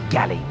nearest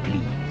galley,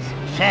 please.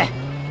 Sheh,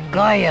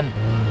 goyim.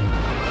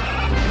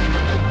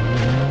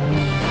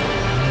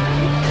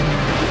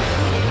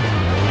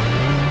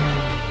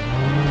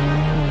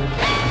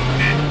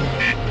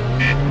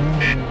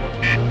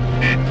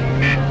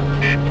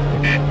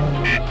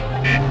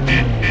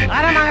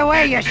 Out of my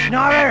way, you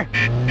schnorrer!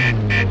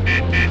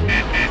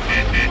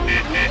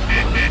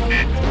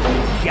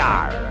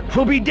 Yar,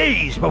 'twill be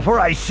days before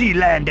I see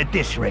land at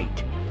this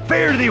rate.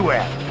 Fare thee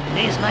well.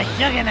 These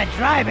Meshuggah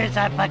drivers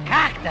are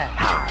fakakta.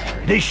 Har,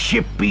 this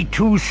ship be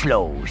too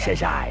slow,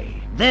 says I.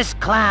 This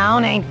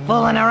clown ain't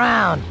fooling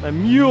around. A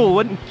mule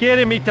wouldn't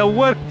carry me to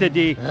work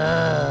today.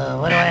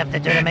 What do I have to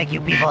do to make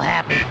you people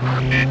happy?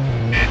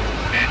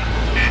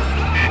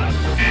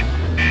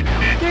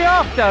 Stay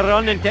off to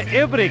run into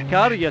every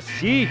car you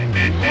see.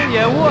 Will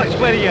you watch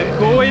where you're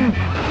going?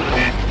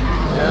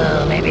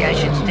 Maybe I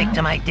should stick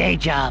to my day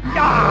job.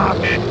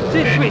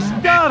 Since we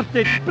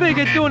started,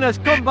 Brigadona's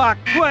come back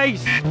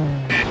twice.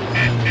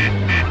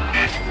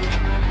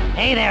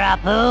 Hey there,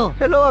 Apu.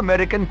 Hello,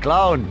 American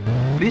clown.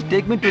 Please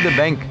take me to the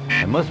bank.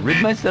 I must rid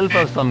myself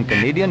of some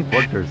Canadian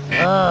quarters.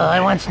 Oh,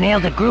 I once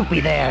nailed a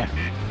groupie there.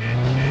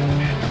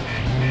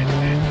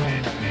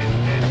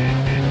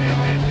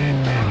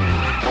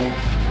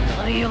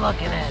 What are you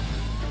looking at?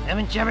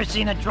 Haven't you ever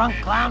seen a drunk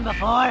clown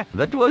before?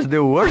 That was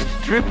the worst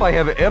trip I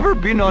have ever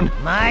been on.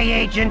 My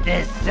agent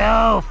is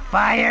so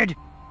fired.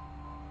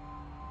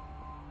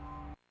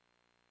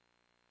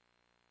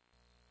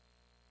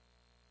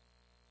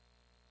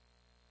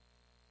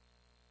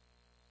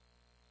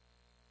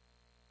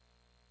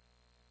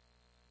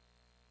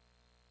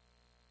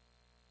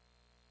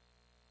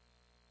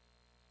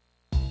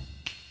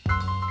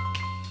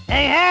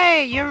 Hey,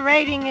 hey, your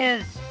rating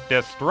is...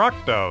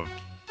 Destructive.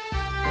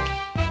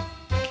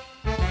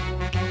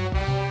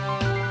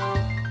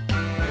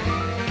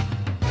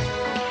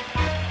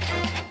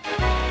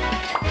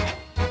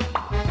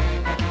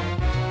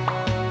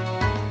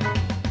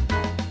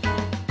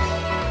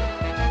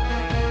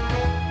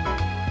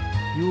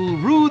 You'll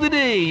rue the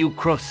day you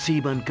cross C.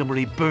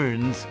 Montgomery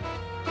Burns.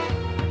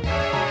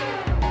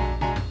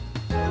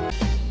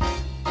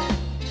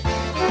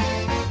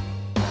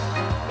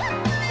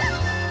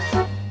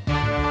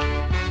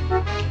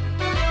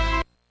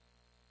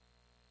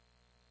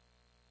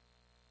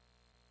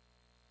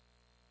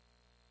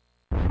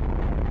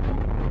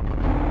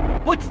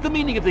 What's the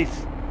meaning of this?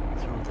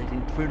 Throw that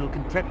infernal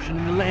contraption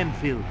in the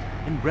landfill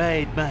and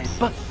ride my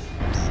bus.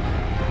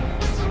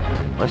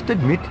 I must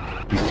admit,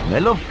 the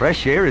smell of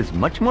fresh air is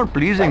much more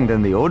pleasing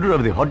than the odor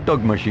of the hot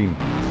dog machine.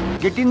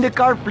 Get in the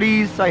car,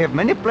 please. I have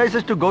many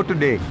places to go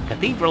today.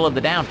 Cathedral of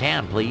the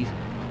downtown, please.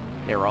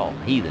 They're all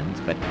heathens,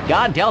 but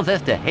God tells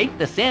us to hate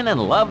the sin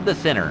and love the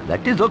sinner.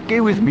 That is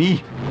okay with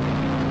me.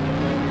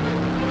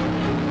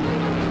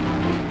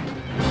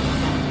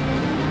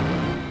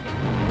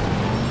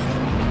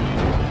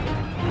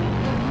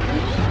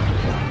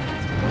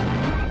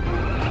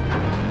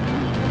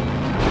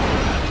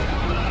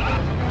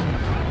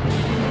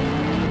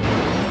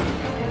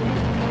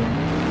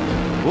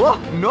 Oh,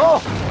 no!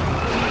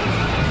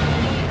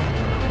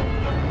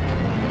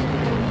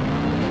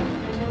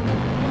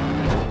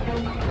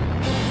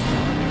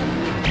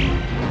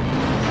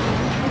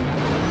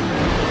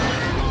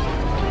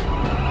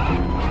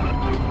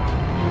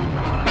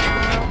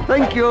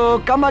 Thank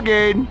you. Come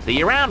again. See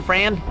you around,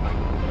 friend.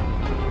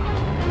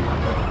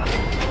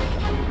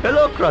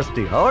 Hello,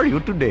 Krusty. How are you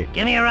today?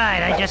 Give me a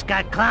ride. I just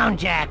got clown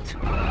jacked.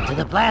 To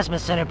the plasma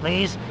center,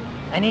 please.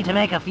 I need to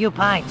make a few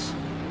pints.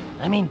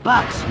 I mean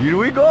bucks. Here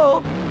we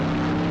go.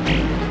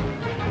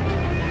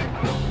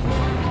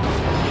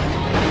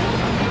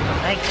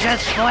 I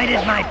just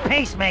voided my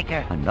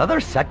pacemaker. Another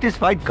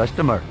satisfied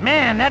customer.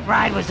 Man, that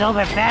ride was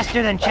over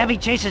faster than Chevy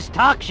Chase's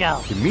talk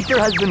show. The meter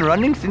has been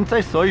running since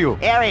I saw you.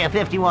 Area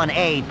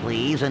 51A,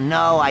 please. And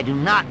no, I do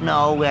not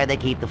know where they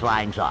keep the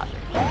flying saucers.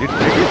 Get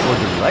ready for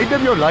the ride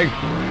of your life.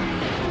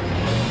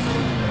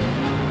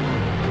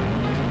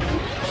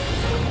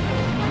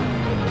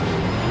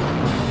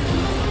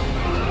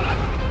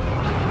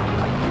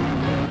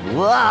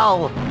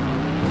 Wow!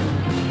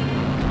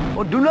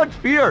 Oh, do not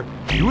fear.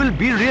 You will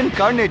be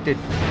reincarnated.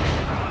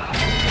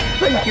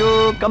 Thank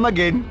you. Come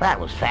again. That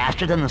was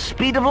faster than the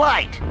speed of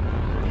light.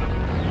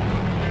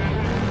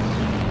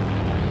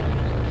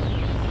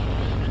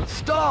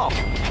 Stop!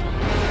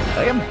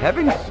 I am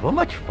having so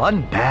much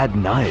fun. Bad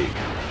night.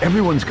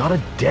 Everyone's got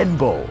a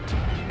deadbolt.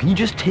 Can you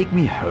just take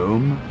me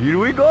home? Here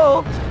we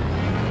go.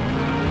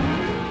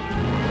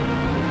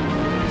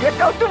 Get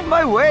out of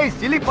my way,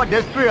 silly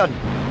pedestrian.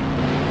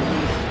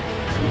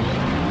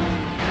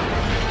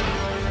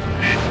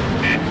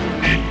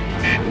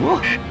 Oh,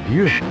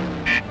 dear.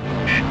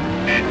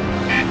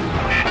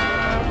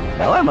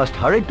 Now I must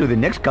hurry to the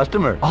next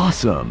customer.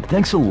 Awesome.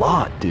 Thanks a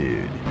lot,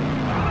 dude.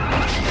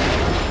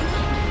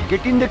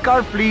 Get in the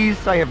car,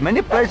 please. I have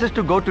many places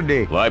to go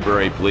today.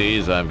 Library,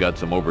 please. I've got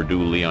some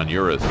overdue Leon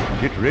Uris.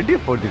 Get ready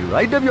for the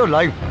ride of your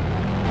life.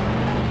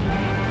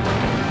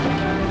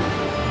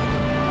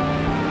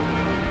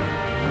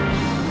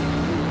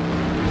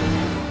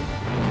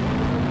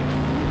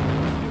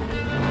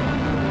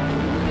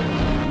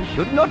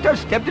 You should not have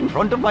stepped in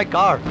front of my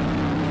car.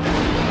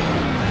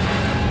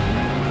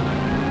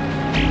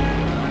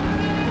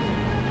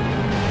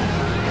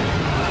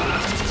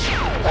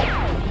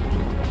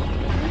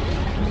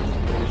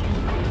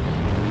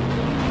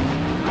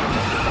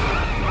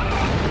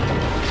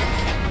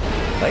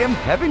 I am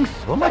having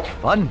so much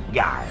fun.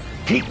 Yar,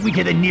 take me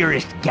to the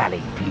nearest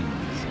galley,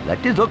 please.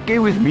 That is okay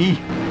with me.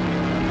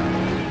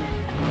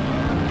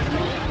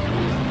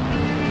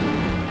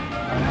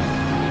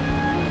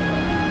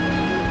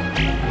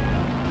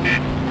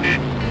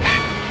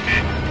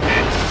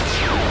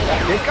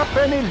 Take a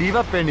penny, leave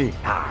a penny.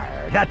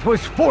 Yar, that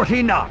was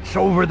 40 knots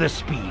over the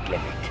speed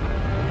limit.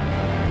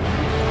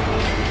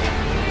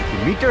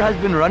 The meter has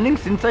been running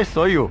since I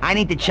saw you. I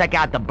need to check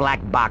out the black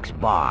box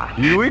bar.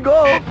 Here we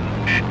go.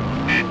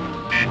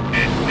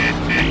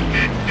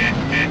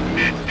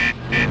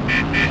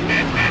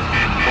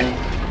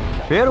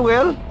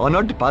 Farewell,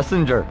 honored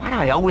passenger. Why do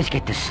I always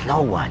get the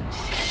slow ones?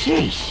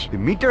 Sheesh. The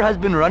meter has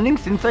been running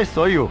since I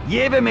saw you.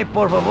 Lléveme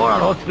por favor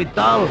al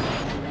hospital.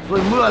 Soy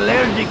muy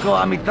alérgico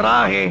a mi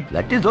traje.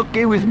 That is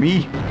okay with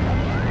me.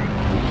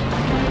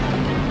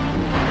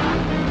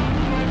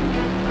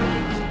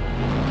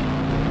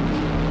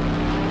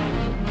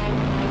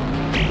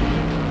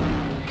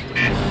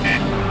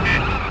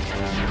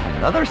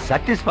 Another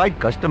satisfied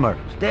customer.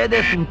 Usted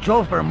es un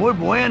chofer muy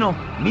bueno.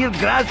 Mil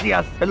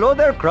gracias. Hello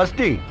there,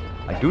 Krusty.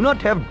 I do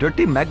not have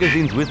dirty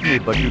magazines with me,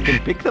 but you can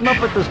pick them up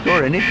at the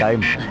store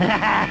anytime.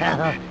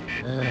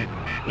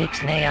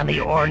 Ixnay on the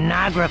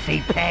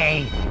ornography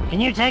pay. Can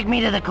you take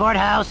me to the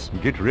courthouse?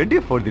 Get ready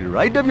for the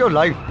ride of your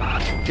life.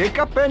 Take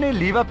a penny,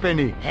 leave a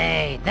penny.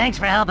 Hey, thanks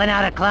for helping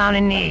out a clown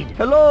in need.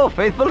 Hello,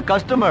 faithful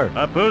customer.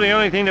 Apu, the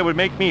only thing that would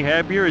make me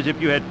happier is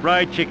if you had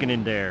fried chicken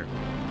in there.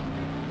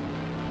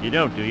 You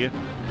don't, do you?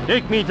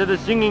 Take me to the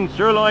Singing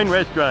Sirloin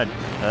restaurant.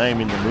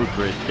 I'm in the mood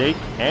for a steak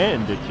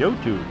and a show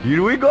too.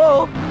 Here we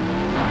go.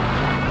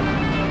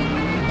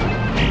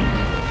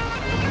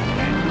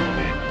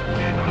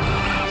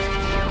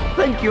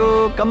 Thank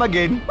you. Come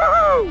again.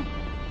 Woo!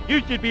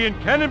 You should be in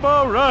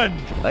Cannonball Run.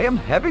 I am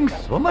having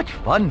so much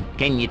fun.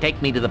 Can you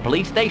take me to the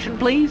police station,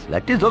 please?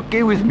 That is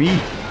okay with me.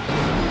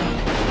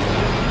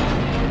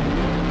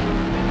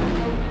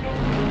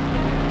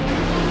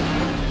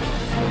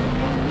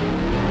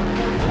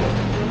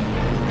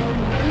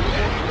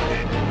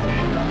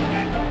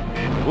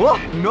 Oh,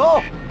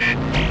 no!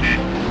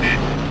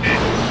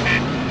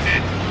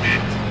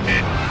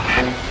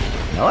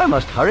 Now I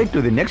must hurry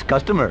to the next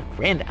customer.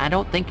 Friend, I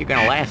don't think you're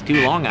gonna last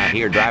too long out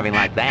here driving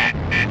like that.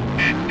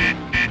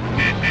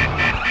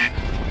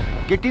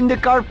 Get in the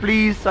car,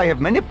 please. I have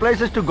many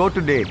places to go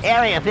today.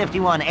 Area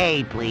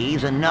 51A,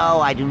 please. And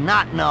no, I do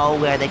not know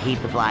where they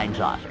keep the flying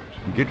saucers.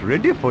 Get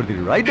ready for the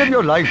ride of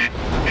your life.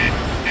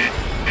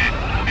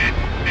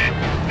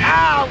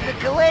 Ow! The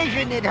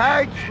collision, it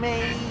hurts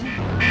me.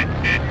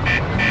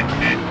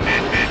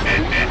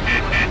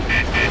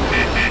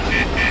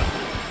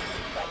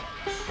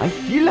 I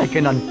feel like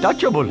an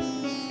untouchable.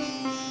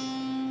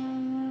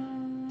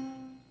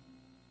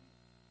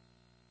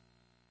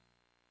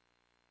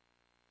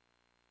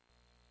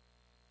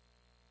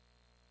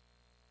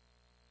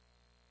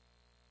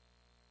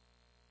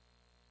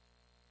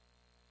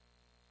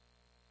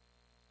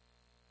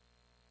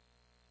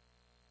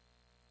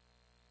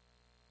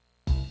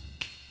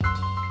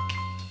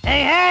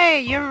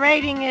 Hey, your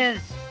rating is...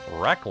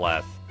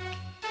 Reckless.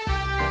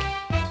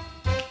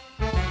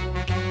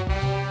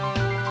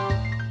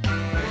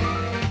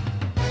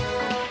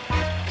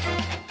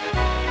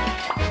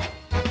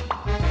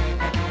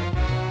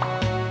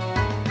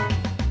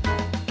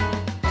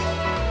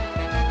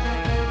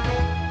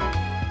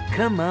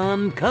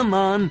 come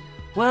on,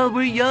 while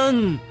we're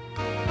young.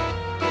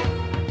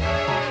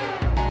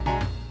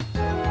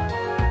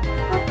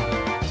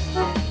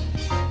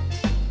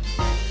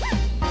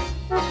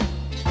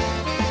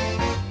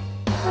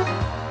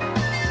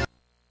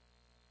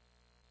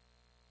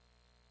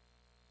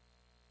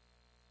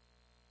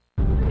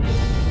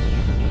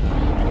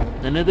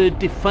 Another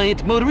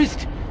defiant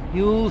motorist?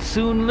 You'll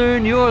soon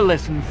learn your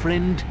lesson,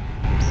 friend.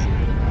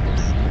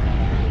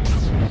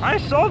 I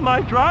sold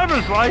my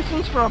driver's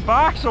license for a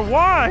box of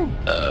wine.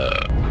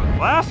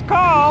 Last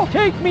call.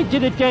 Take me to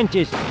the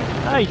dentist.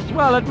 I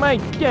swallowed my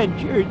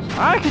dentures.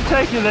 I can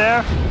take you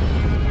there.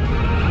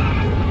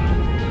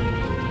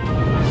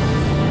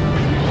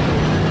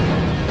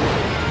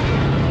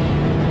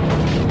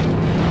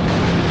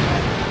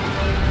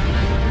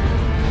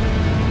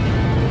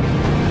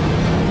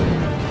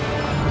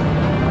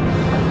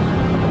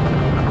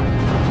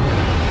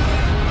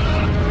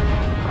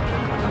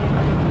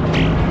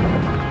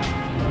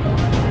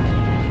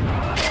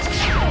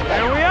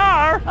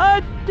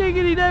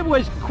 That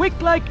was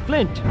quick like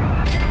flint.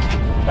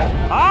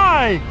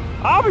 Hi!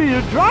 I'll be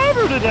your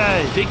driver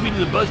today. Take me to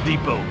the bus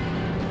depot.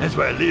 That's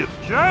where I live.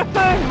 Sure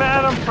thing,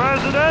 Madam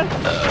President.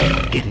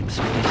 Get him,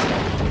 Smitty.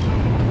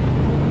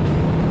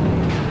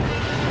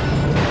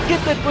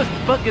 Get that bus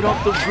bucket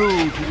off the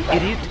road, you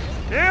idiot.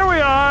 Here we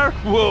are.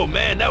 Whoa,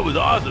 man, that was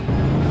awesome.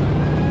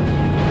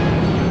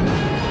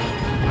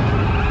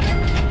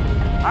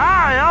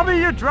 Hi, I'll be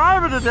your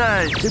driver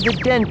today. To the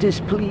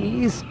dentist,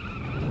 please.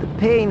 The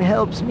pain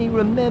helps me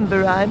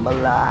remember I'm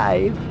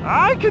alive.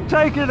 I can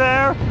take you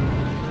there.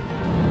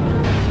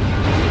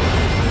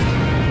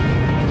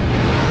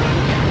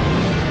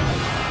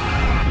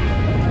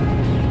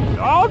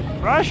 Don't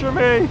pressure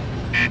me.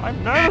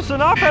 I'm nervous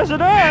enough as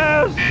it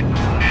is.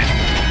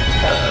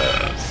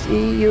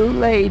 See you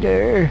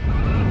later.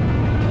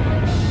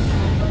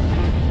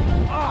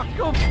 Oh,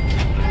 go.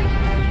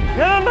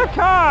 Get in the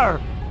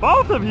car.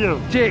 Both of you.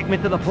 Take me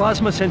to the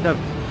plasma center.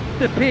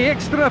 To pay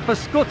extra for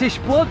Scottish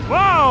blood.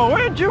 Whoa,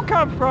 where'd you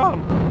come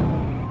from?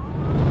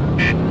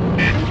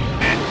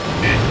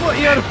 Put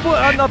your foot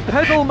on the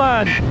pedal,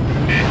 man.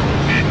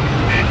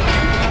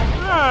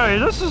 Hey,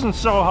 this isn't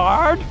so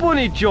hard.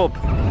 Bunny jump.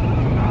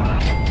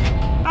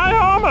 Hi,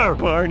 Homer.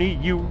 Barney,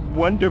 you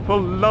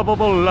wonderful,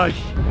 lovable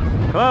lush.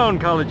 Clown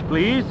college,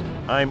 please.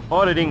 I'm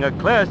auditing a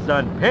class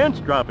on pants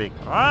dropping.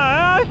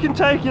 I can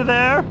take you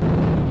there.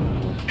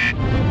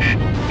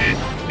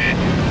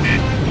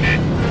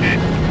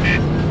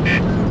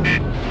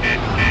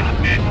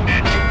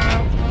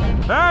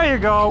 There you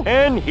go.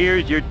 And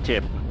here's your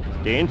tip.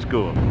 Stay in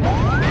school.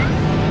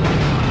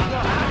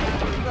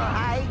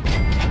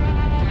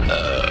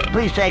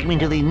 Please take me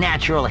to the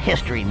Natural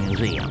History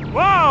Museum.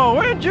 Whoa,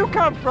 where'd you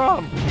come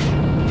from?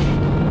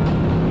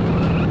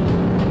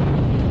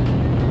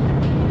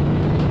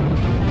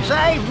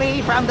 Save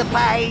me from the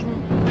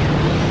pain.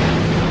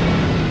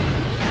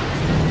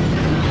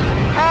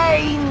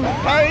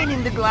 Pain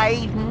in the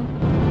gliding.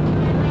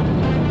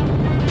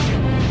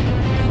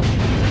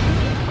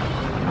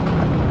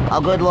 Oh,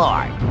 good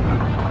Lord.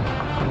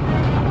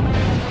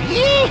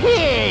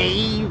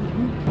 Yee!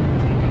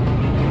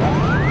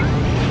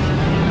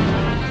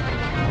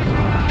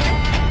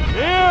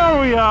 Here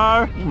we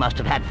are. You must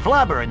have had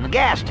flubber in the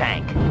gas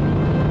tank.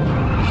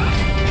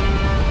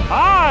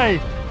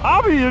 Hi,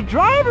 I'll be your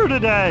driver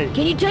today.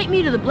 Can you take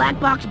me to the Black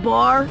Box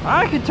Bar?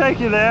 I can take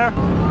you there.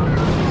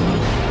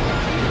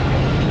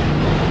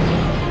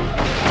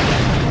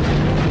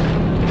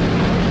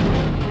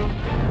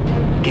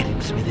 Get him,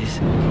 Smithers.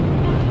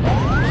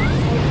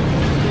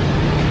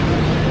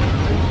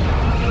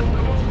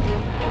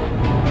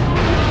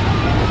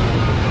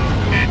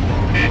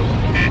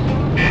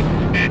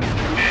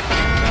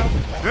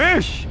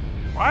 Fish!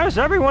 Why is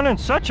everyone in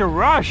such a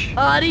rush?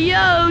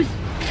 Adios,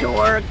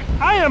 dork.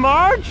 Hiya,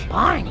 Marge.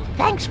 Barney,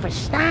 thanks for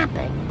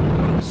stopping.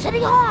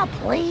 City Hall,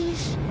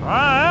 please.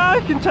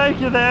 I can take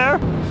you there.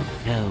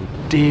 How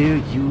dare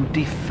you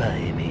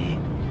defy me?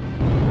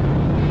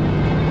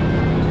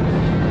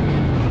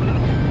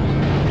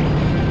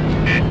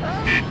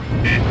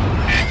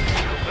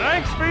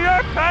 Thanks for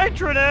your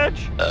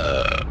patronage.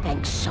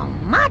 Thanks so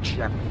much.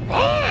 You're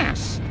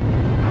fast.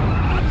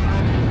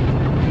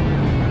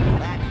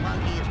 That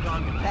monkey is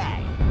going to pay.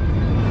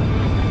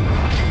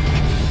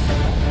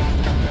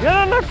 Get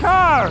in the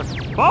car.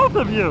 Both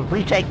of you.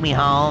 Please take me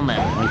home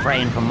and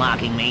refrain from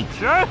mocking me.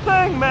 Sure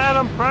thing,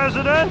 Madam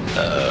President.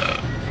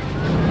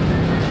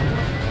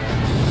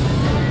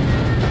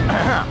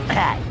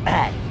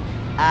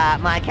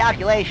 My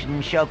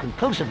calculations show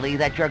conclusively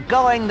that you're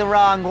going the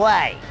wrong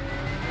way.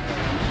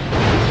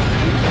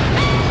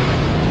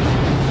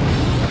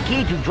 The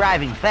key to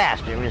driving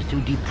faster is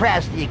to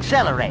depress the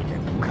accelerator.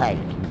 Okay.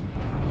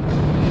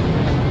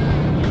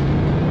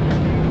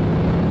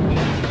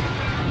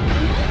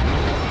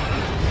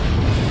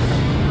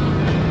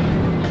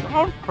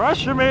 Don't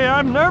pressure me.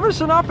 I'm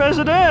nervous enough as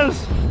it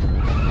is.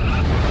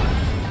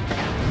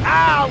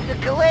 Ow, the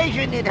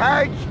collision, it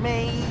hurts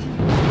me.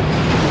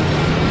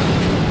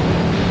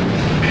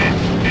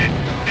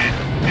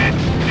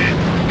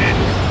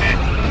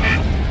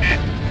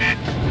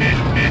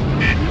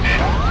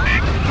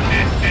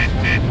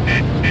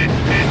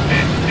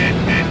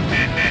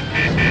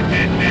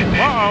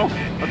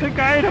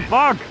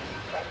 bug.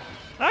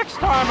 Next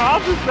time I'll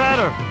do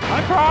better.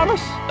 I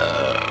promise.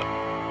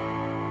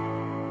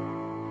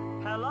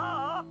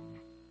 Hello?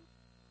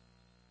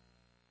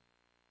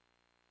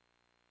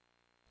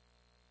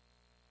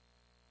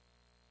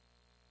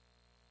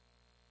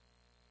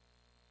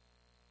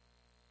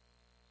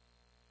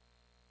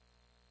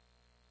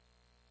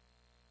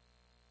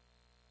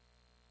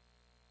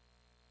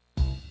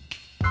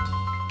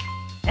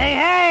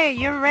 Hey,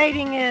 your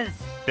rating is...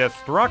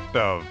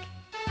 Destructive.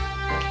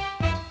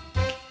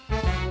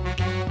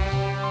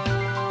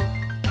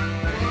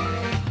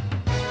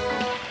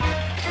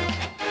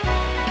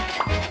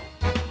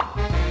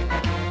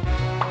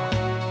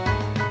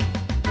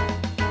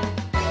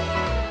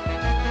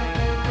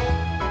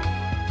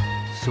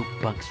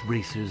 Soapbox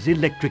racers,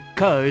 electric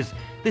cars.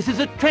 This is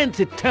a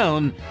transit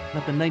town,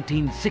 not the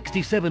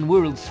 1967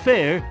 World's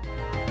Fair.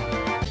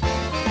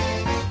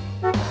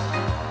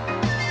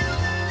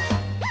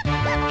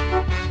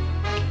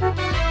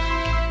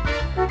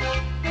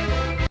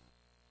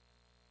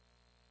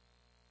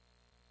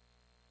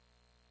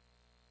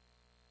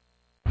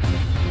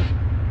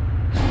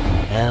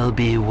 I'll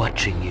be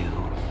watching you.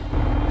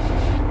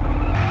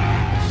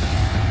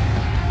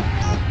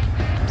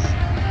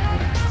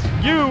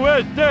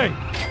 USA!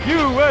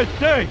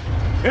 USA!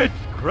 It's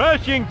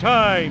crashing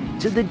time!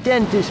 To the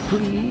dentist,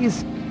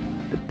 please.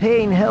 The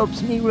pain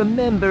helps me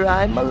remember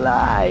I'm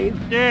alive.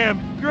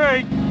 Damn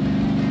great!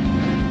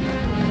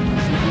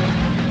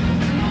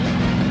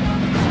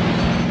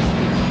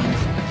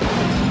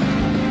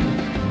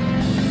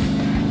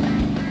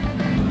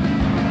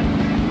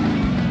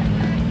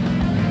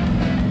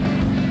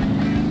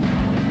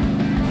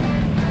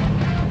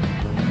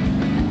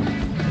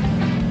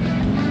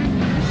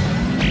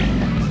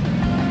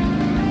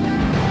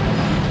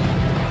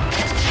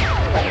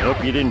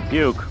 Hope you didn't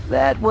puke.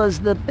 That was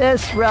the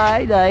best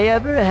ride I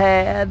ever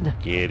had.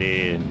 Get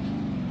in.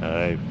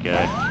 I've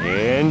got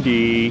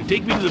candy.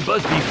 Take me to the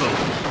bus depot.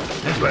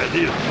 That's where I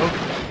live.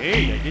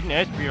 Okay, I didn't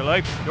ask for your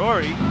life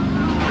story.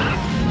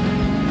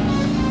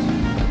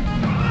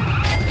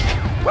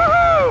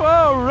 Woohoo!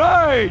 All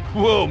right!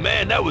 Whoa,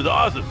 man, that was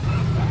awesome.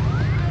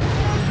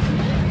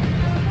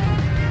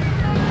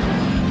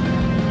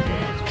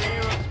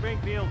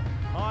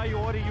 I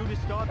order you to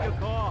stop your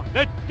car.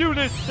 Let's do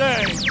this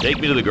thing! Take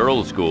me to the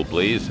girls' school,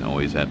 please.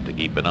 Always have to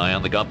keep an eye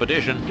on the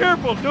competition.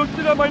 Careful, don't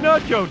sit on my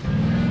nachos.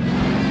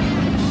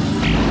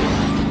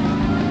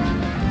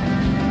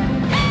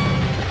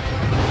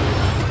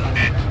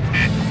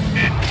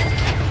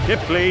 Tip,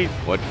 please.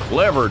 What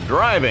clever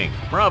driving.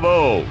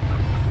 Bravo.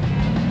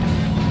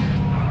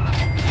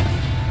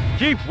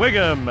 Chief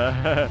Wiggum,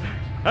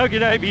 how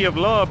can I be of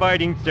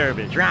law-abiding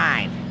service?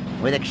 Drive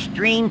with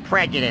extreme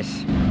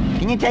prejudice.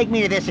 Can you take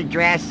me to this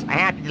address? I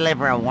have to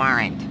deliver a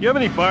warrant. You have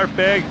any barf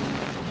bags?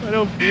 I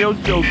don't feel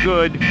so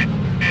good.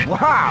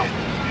 Wow,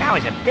 that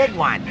was a big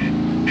one.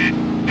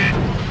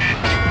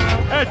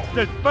 That's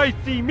the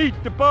spicy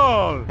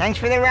meatball. Thanks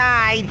for the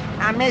ride.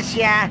 I'll miss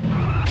ya.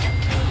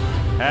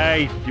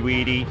 Hi,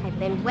 sweetie. I've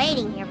been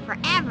waiting here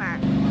forever.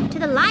 To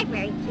the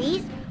library,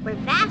 please, where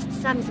vast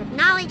sums of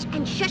knowledge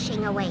and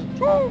shushing await.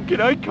 Oh,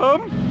 can I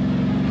come?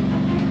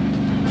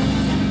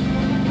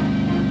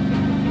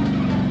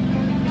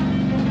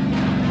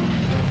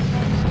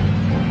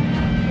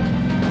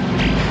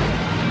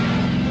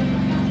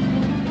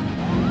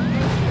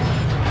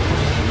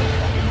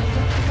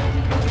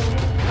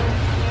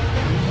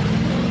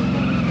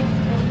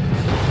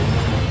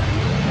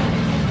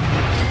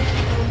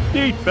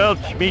 Seatbelt,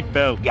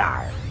 schmeatbelt.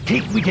 Yar,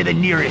 take me to the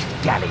nearest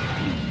galley,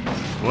 please.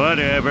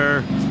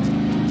 Whatever.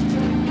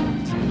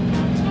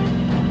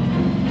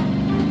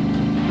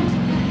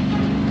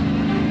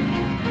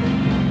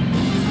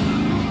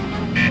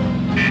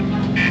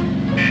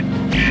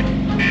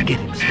 Get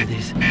him,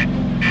 Smithers.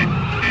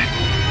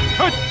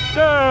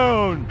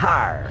 Touchdown!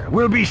 Har,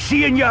 we'll be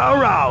seeing you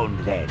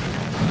around then.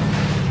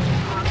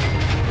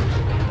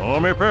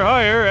 Homer for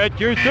hire at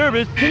your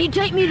service. Can you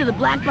take me to the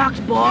black box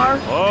bar?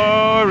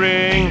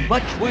 Boring.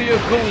 Watch where you're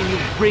going, you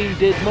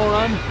brain-dead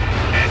moron.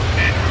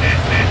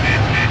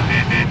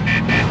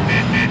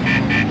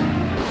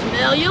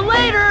 Smell you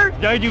later.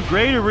 Did I do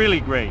great or really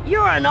great?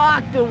 You're an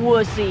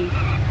octowussy.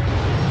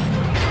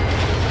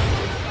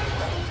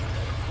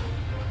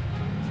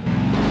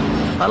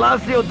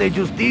 Palacio de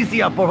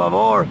Justicia, por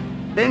favor.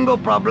 Tengo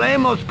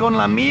problemas con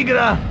la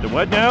migra. The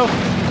what now?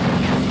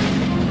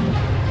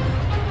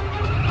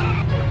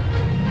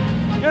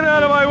 Get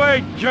out of my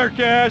way,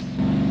 jerk-ass!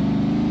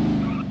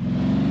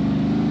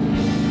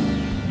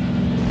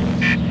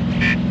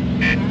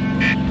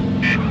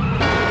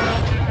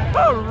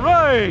 All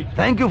right!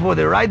 Thank you for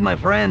the ride, my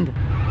friend.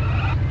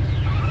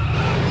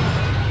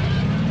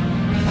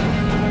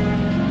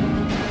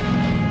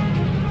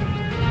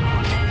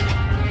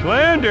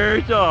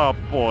 Flanders? Oh,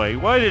 boy,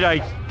 why did I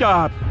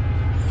stop?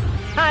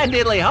 Hi,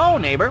 diddly-ho,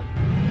 neighbor.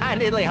 Hi,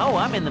 diddly-ho,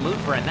 I'm in the mood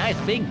for a nice,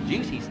 big,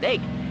 juicy steak.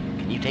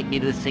 Can you take me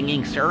to the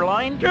singing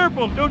sirloin?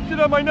 Careful, don't sit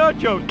on my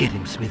nachos. Get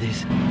him,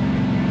 Smithers.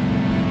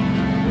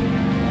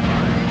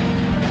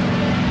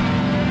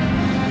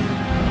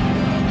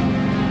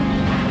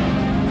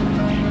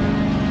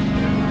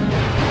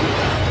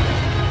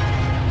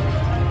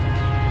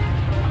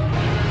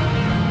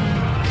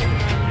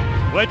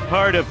 What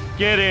part of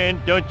get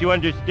in don't you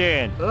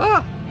understand?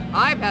 Ugh,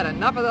 I've had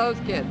enough of those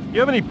kids. You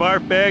have any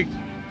barf bags?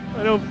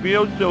 I don't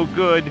feel so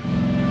good.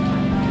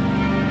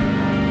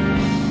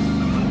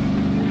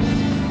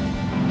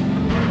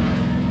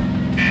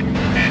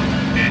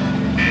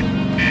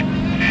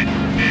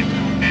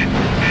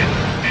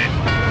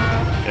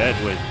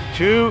 That was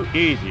too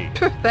easy.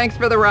 Thanks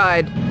for the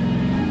ride.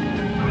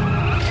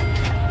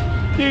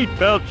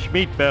 Seatbelt,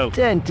 schmeatbelt.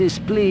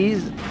 Dentist,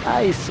 please.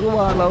 I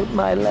swallowed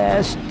my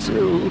last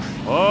tooth.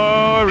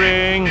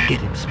 Boring. Get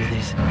him,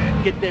 Smithers.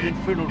 Get that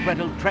infernal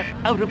rattle trap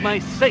out of my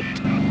sight.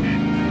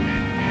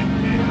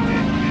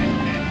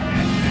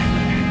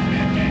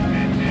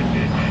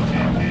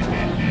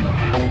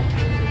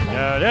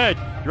 Now that's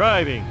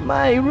driving.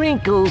 My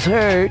wrinkles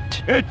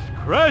hurt. It's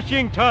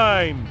crashing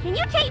time. Can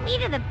you take me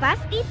to the bus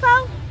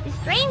depot? The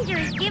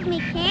strangers give me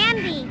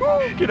candy.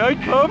 Oh, can I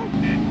come?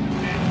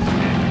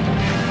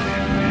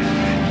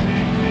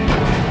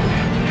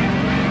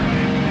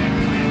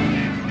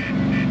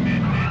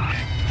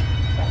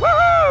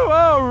 Woohoo!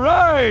 All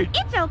right!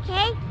 It's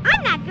okay.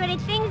 I'm not good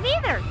at things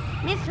either.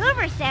 Miss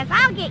Hoover says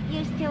I'll get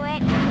used to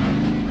it.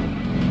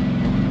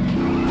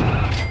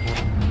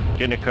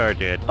 Get in the car,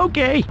 Dad.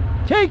 Okay,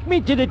 take me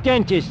to the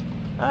dentist.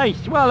 I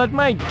swallowed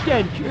my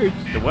dentures.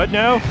 The what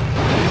now?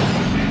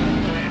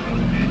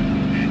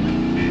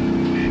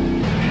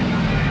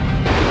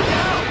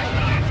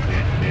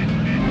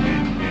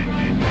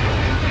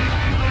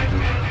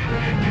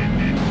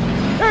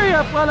 Hurry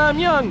up while I'm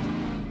young.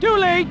 Too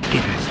late.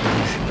 Get him,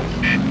 Smithers.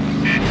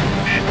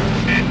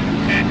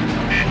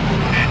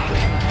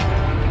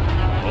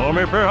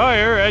 Homer for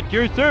hire at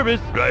your service.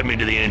 Drive me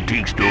to the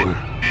antique store.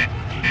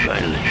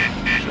 Finally,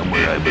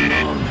 somewhere I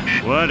belong.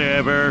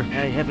 Whatever.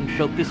 I haven't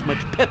felt this much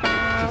pep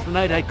since the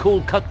night I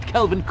cold-cocked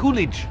Calvin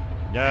Coolidge.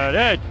 Now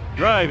that's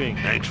driving.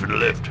 Thanks for the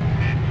lift.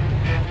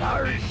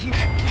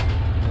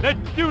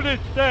 Let's do this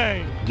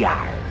thing.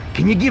 Yar,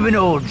 can you give an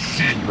old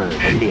seabird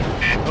a lift?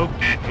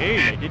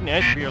 Okay, I didn't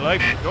ask for your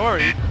life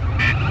story.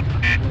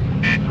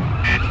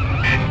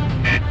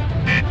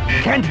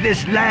 Can't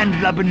this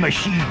land-lubbing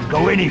machine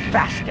go any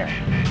faster?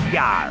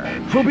 Yar,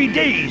 'twill be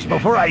days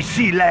before I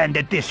see land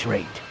at this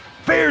rate.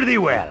 Fare thee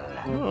well.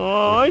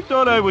 Oh, I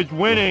thought I was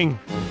winning.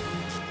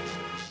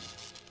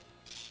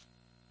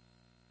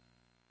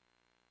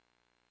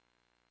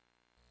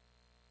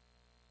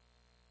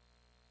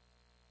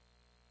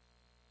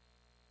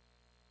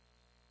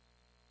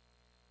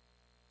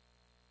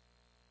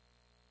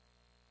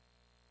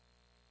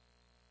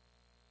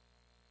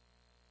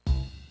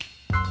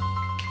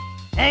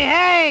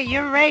 Hey,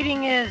 your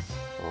rating is...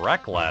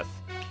 Reckless.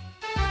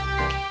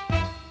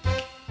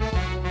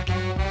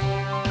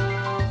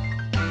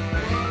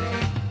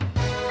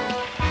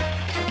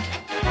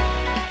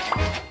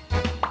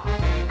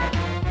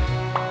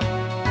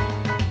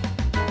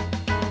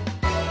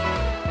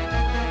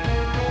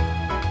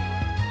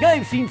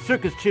 I've seen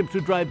circus chimps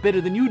who drive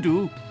better than you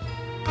do.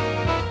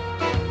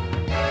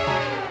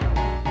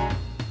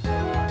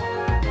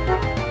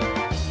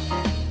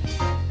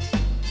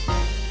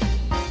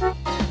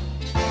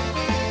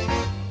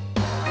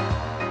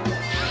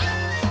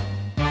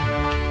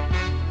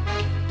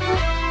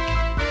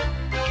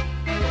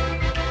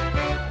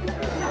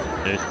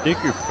 The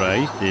sticker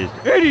price is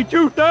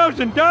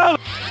 $82,000.